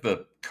 It's like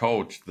the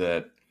coach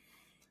that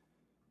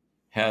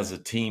has a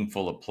team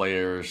full of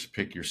players,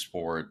 pick your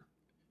sport,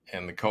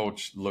 and the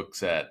coach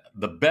looks at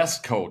the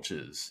best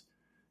coaches.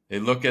 They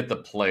look at the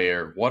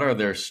player. What are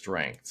their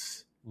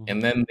strengths?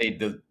 And then they,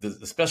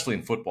 especially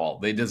in football,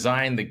 they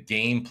design the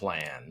game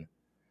plan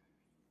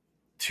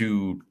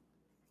to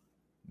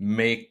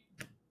make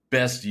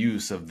best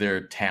use of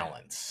their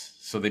talents.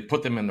 So they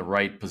put them in the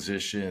right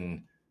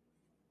position.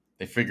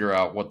 They figure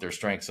out what their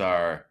strengths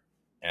are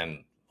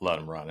and let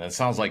them run. And it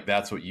sounds like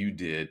that's what you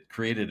did,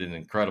 created an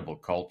incredible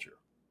culture.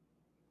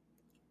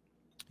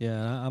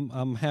 Yeah,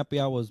 I'm happy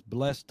I was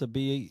blessed to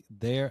be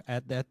there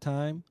at that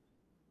time.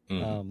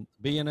 Being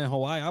in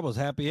Hawaii, I was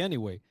happy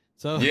anyway.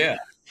 So yeah,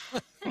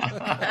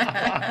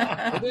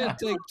 didn't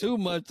take too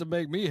much to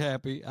make me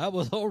happy. I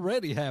was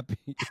already happy.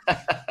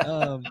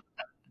 um,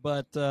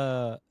 but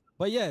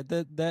yeah,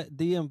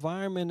 the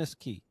environment is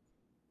key.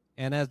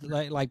 And as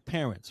like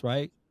parents,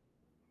 right?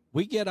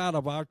 We get out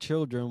of our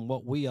children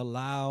what we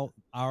allow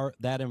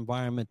that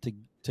environment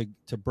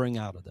to bring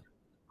out of them.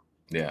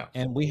 Yeah.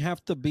 And we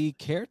have to be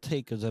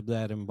caretakers of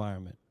that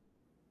environment.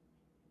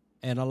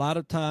 And a lot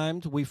of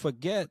times we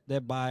forget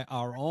that by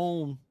our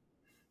own,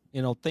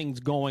 things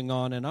going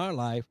on in our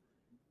life,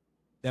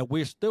 that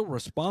we're still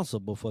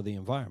responsible for the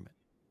environment.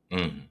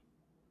 Mm.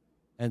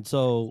 And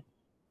so,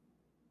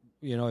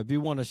 if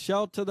you want to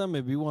shelter them,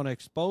 if you want to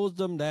expose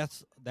them,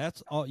 that's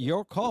all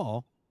your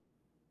call.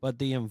 But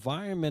the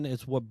environment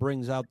is what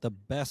brings out the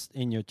best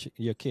in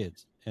your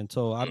kids. And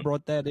so I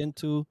brought that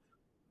into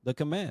the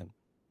command.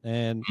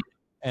 And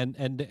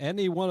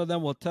any one of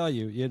them will tell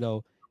you,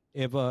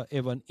 if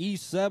an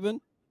E7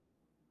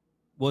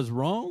 was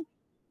wrong,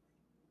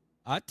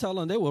 I tell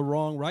them they were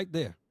wrong right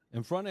there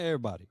in front of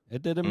everybody.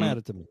 It didn't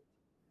matter to me,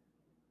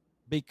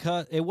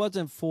 because it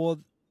wasn't for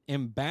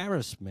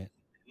embarrassment.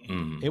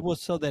 It was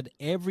so that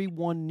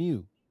everyone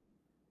knew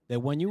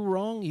that when you're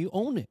wrong, you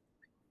own it.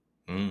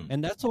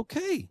 And that's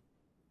okay.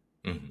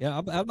 Yeah,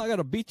 I'm not going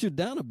to beat you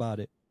down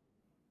about it,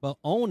 but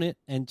own it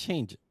and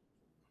change it.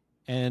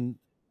 And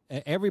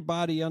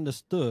everybody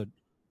understood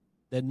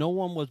that no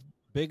one was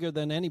bigger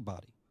than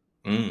anybody.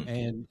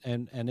 And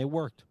it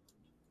worked.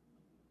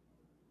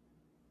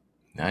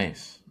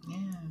 Nice. Yeah.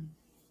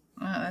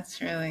 Wow,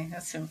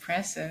 that's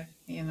impressive,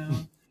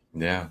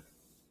 Yeah.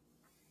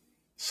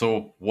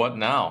 So what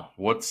now?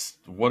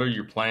 What are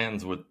your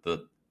plans with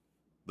the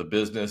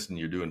business? And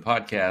you're doing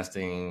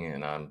podcasting,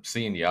 and I'm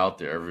seeing you out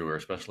there everywhere,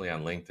 especially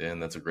on LinkedIn.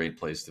 That's a great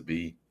place to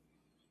be.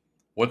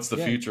 What's the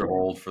future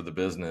hold for the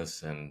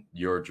business and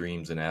your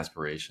dreams and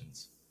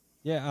aspirations?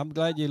 Yeah, I'm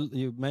glad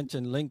you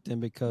mentioned LinkedIn,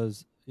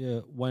 because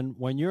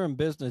when you're in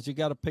business, you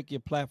got to pick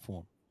your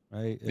platform,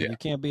 right? Yeah. You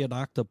can't be an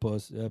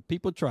octopus.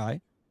 People try.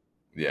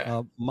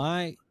 Yeah.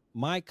 My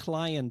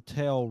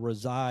clientele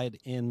reside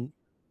in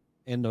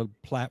the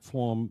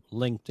platform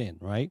LinkedIn,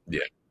 right?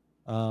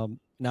 Yeah.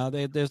 Now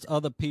there's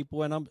other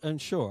people, and I'm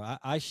sure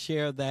I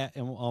share that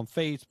on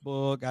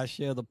Facebook. I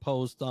share the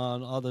post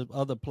on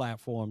other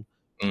platforms,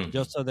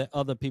 just so that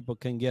other people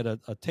can get a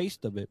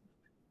taste of it.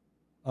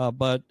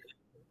 But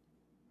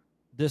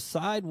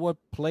decide what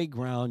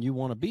playground you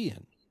want to be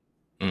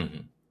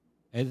in.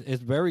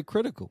 It's very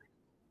critical.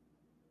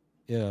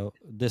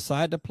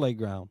 Decide the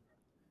playground.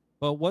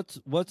 But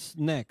what's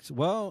next?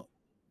 Well,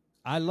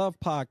 I love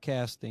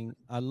podcasting.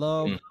 I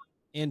love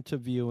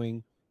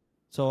interviewing.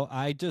 So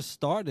I just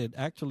started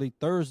actually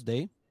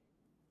Thursday.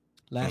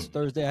 Last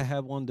Thursday I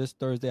had one. This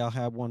Thursday I'll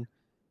have one,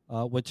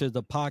 which is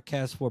a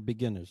podcast for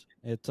beginners.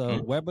 It's a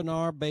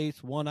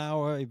webinar-based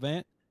 1-hour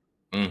event.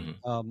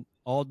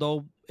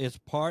 Although it's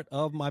part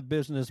of my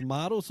business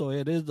model, so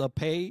it is a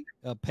paid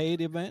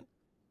event.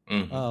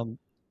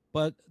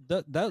 But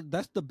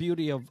that's the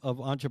beauty of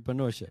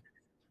entrepreneurship.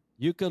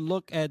 You can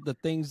look at the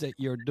things that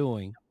you're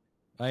doing,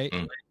 right?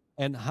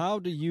 And how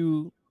do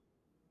you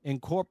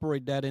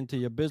incorporate that into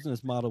your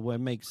business model where it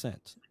makes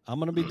sense? I'm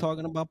going to be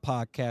talking about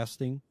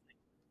podcasting,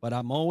 but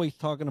I'm always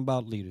talking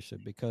about leadership,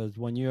 because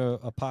when you're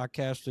a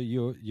podcaster,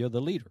 you're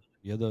the leader.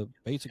 You're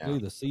basically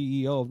the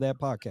CEO of that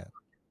podcast.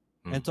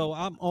 And so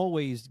I'm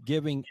always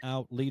giving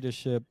out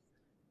leadership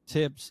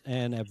tips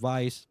and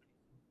advice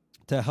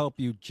to help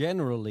you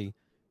generally.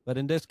 But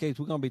in this case,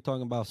 we're going to be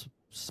talking about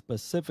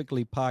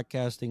specifically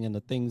podcasting and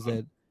the things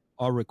that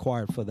are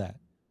required for that.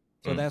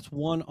 So that's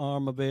one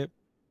arm of it.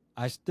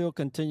 I still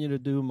continue to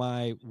do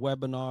my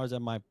webinars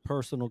and my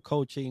personal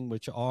coaching,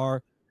 which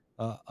are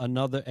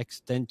another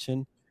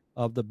extension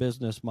of the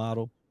business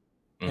model.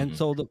 And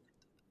so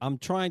I'm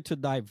trying to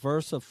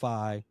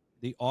diversify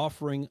the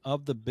offering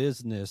of the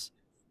business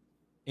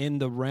in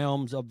the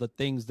realms of the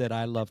things that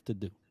I love to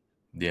do.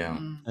 Yeah.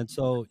 And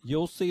so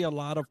you'll see a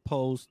lot of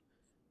posts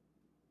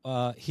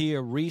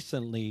here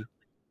recently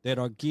that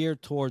are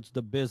geared towards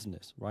the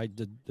business, right?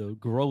 The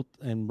growth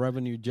and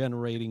revenue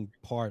generating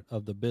part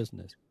of the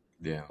business.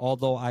 Yeah.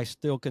 Although I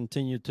still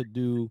continue to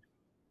do,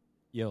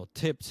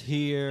 tips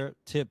here,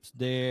 tips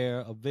there,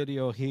 a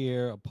video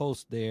here, a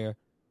post there.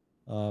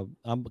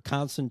 I'm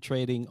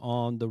concentrating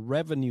on the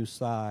revenue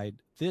side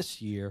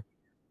this year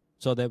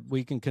so that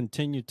we can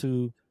continue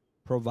to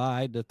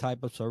provide the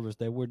type of service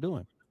that we're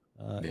doing.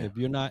 If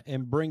you're not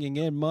bringing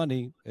in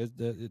money,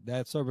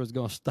 that service is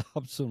going to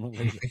stop sooner or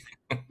later.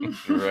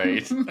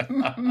 Right.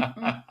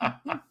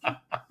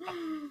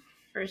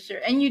 For sure.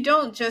 And you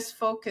don't just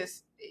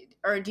focus,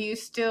 or do you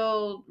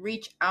still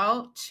reach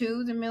out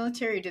to the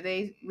military? Do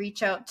they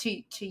reach out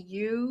to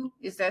you?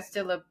 Is that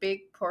still a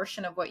big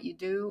portion of what you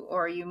do,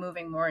 or are you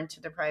moving more into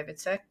the private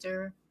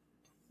sector?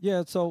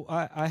 Yeah, so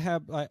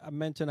I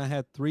mentioned I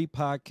had 3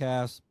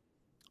 podcasts.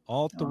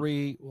 All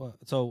 3.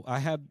 So I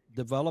have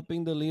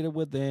Developing the Leader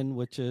Within,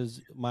 which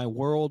is my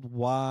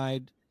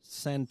worldwide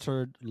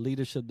centered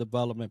leadership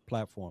development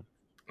platform.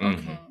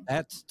 Okay.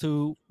 That's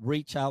to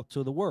reach out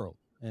to the world.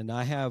 And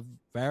I have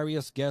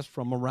various guests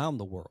from around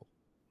the world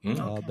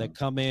that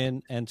come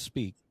in and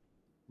speak.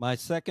 My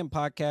second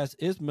podcast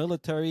is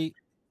military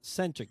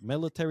centric,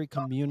 military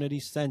community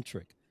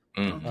centric.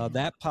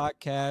 That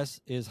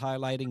podcast is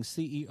highlighting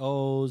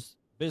CEOs,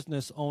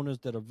 business owners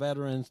that are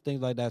veterans,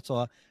 things like that.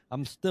 So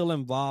I'm still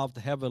involved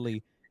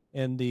heavily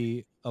in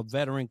the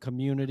veteran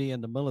community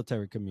and the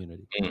military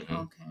community.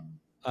 Okay.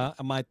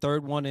 My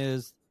third one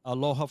is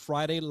Aloha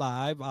Friday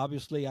Live.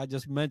 Obviously, I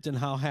just mentioned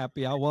how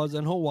happy I was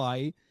in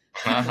Hawaii.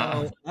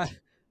 So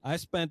I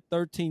spent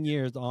 13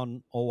 years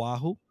on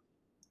Oahu.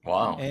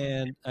 Wow.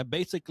 And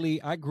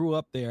basically, I grew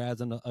up there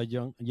as a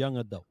young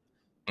adult.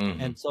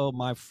 And so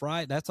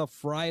that's a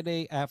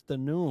Friday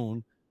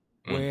afternoon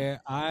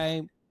where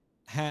I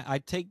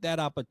take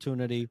that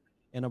opportunity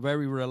in a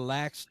very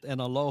relaxed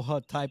and aloha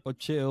type of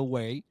chill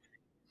way,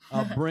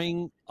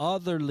 bring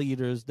other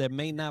leaders that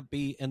may not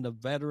be in the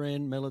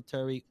veteran,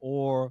 military,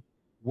 or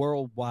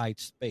worldwide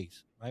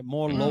space, right?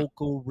 More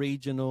local,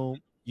 regional,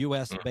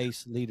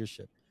 U.S.-based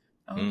leadership.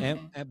 Okay.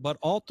 But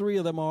all three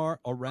of them are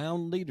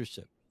around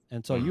leadership.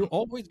 And so you're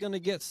always going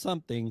to get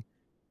something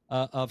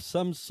of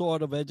some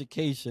sort of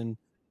education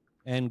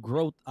and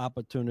growth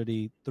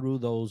opportunity through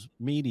those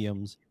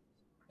mediums.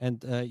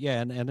 And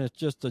and it's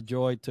just a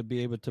joy to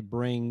be able to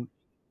bring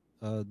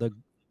the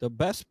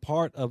best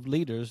part of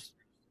leaders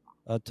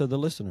to the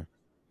listener.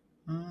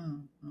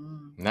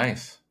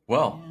 Nice.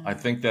 Well, I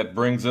think that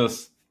brings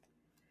us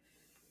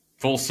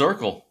full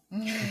circle.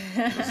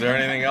 Is there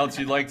anything else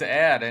you'd like to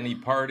add? Any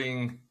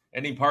parting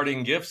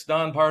gifts,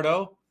 Don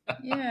Pardo?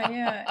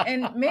 Yeah.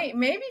 And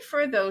maybe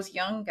for those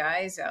young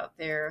guys out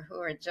there who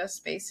are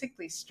just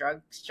basically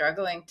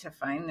struggling to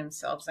find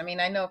themselves. I mean,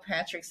 I know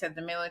Patrick said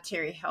the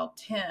military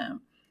helped him,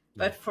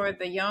 but for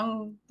the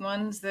young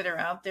ones that are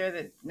out there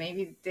that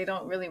maybe they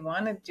don't really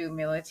want to do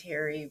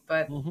military,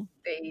 but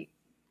they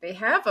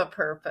have a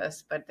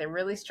purpose, but they're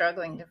really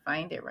struggling to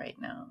find it right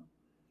now.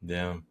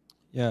 Yeah.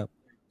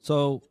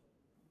 So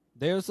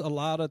there's a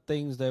lot of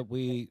things that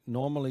we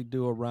normally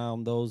do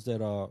around those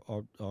that are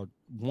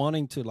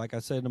wanting to, like I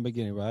said in the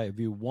beginning, right? If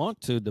you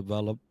want to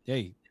develop,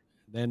 hey,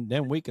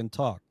 then we can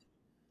talk.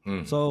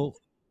 So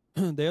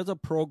there's a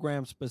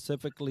program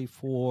specifically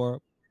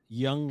for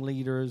young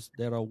leaders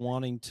that are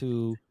wanting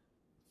to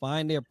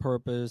find their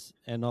purpose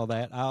and all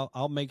that.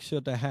 I'll make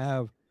sure to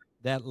have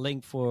that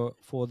link for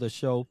the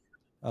show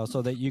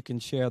so that you can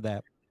share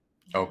that.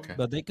 Okay.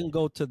 But they can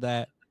go to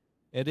that.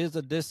 It is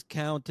a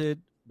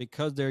discounted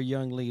because they're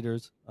young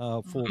leaders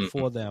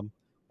for them.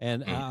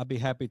 And I'll be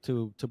happy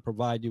to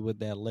provide you with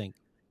that link.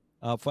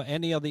 For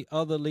any of the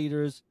other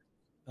leaders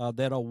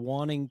that are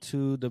wanting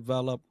to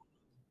develop,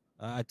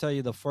 I tell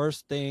you, the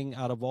first thing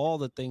out of all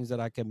the things that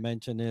I can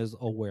mention is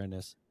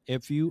awareness.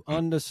 If you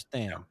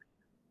understand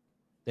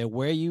that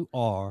where you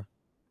are,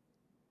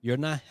 you're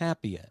not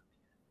happy at,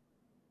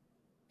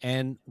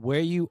 and where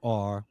you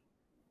are,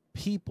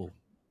 people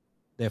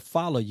that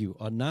follow you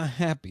are not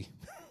happy,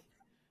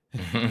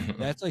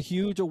 that's a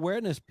huge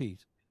awareness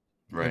piece.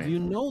 Right. If you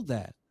know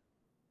that,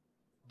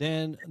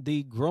 then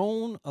the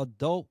grown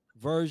adult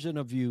version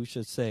of you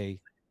should say,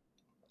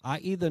 I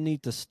either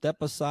need to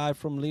step aside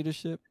from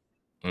leadership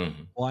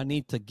or I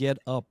need to get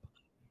up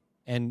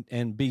and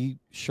be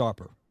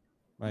sharper,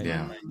 right?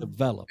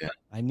 Develop.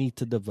 I need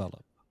to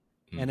develop.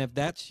 And if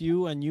that's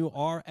you and you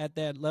are at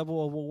that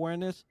level of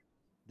awareness,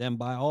 then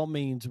by all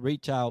means,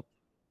 reach out.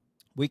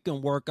 We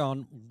can work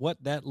on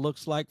what that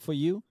looks like for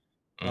you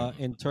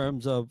in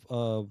terms of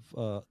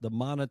the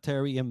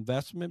monetary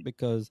investment,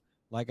 because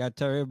like I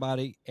tell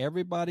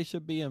everybody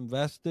should be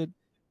invested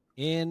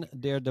in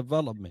their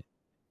development.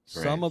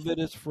 Some of it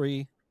is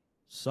free,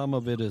 some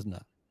of it is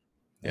not.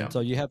 And so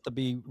you have to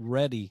be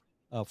ready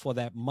for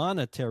that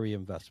monetary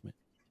investment.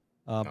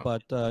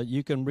 But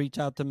you can reach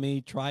out to me,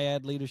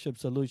 Triad Leadership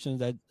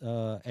Solutions at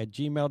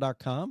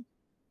gmail.com.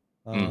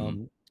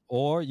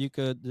 Or you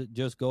could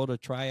just go to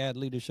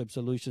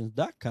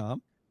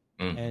triadleadershipsolutions.com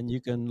and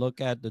you can look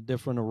at the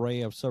different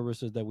array of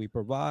services that we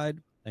provide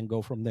and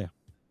go from there.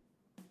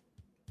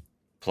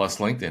 Plus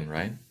LinkedIn,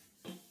 right?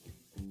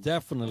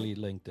 Definitely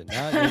LinkedIn.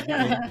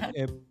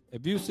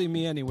 If you see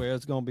me anywhere,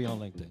 it's going to be on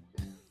LinkedIn.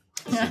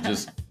 So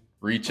just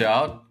reach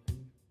out,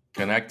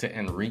 connect to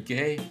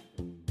Enrique,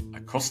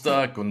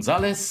 Acosta,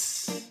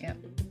 Gonzalez. Yep.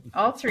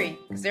 All three.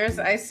 Because there's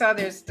a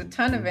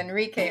ton of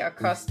Enrique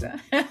Acosta.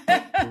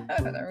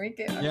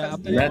 Enrique Acosta. Yeah,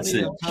 I'm the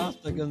only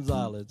Acosta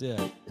Gonzalez.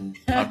 Yeah.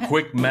 A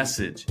quick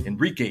message.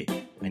 Enrique,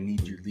 I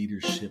need your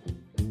leadership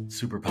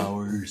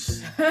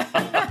superpowers.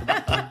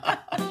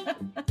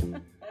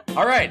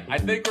 All right. I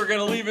think we're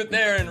going to leave it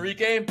there,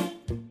 Enrique.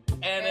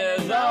 And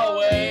as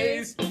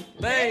always,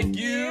 thank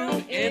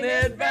you in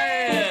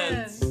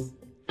advance.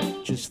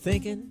 Just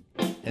thinking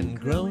and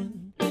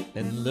growing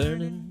and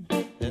learning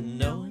and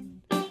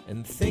knowing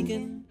and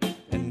thinking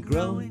and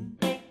growing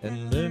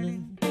and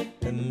learning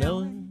and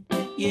knowing.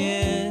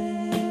 Yeah.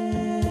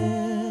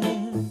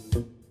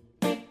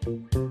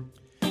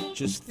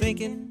 Just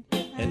thinking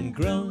and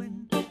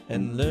growing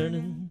and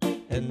learning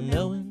and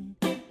knowing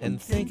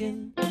and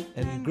thinking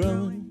and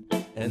growing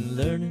and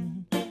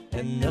learning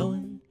and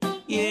knowing.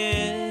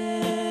 Yeah.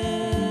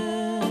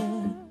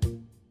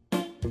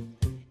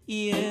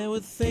 Yeah,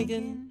 we're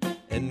thinking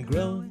and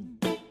growing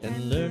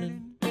and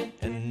learning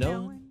and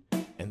knowing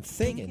and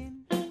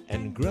thinking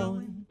and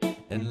growing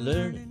and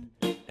learning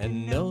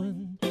and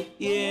knowing.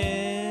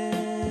 Yeah,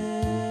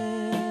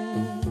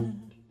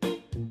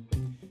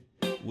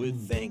 we're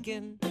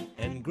thinking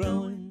and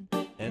growing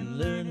and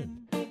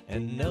learning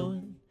and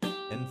knowing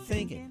and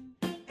thinking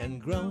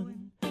and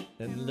growing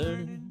and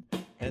learning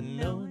and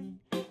knowing.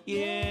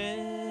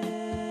 Yeah,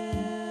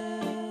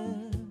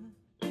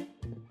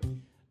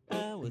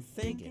 we're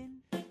thinking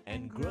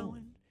and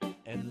growing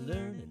and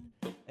learning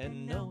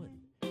and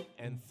knowing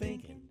and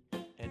thinking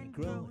and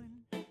growing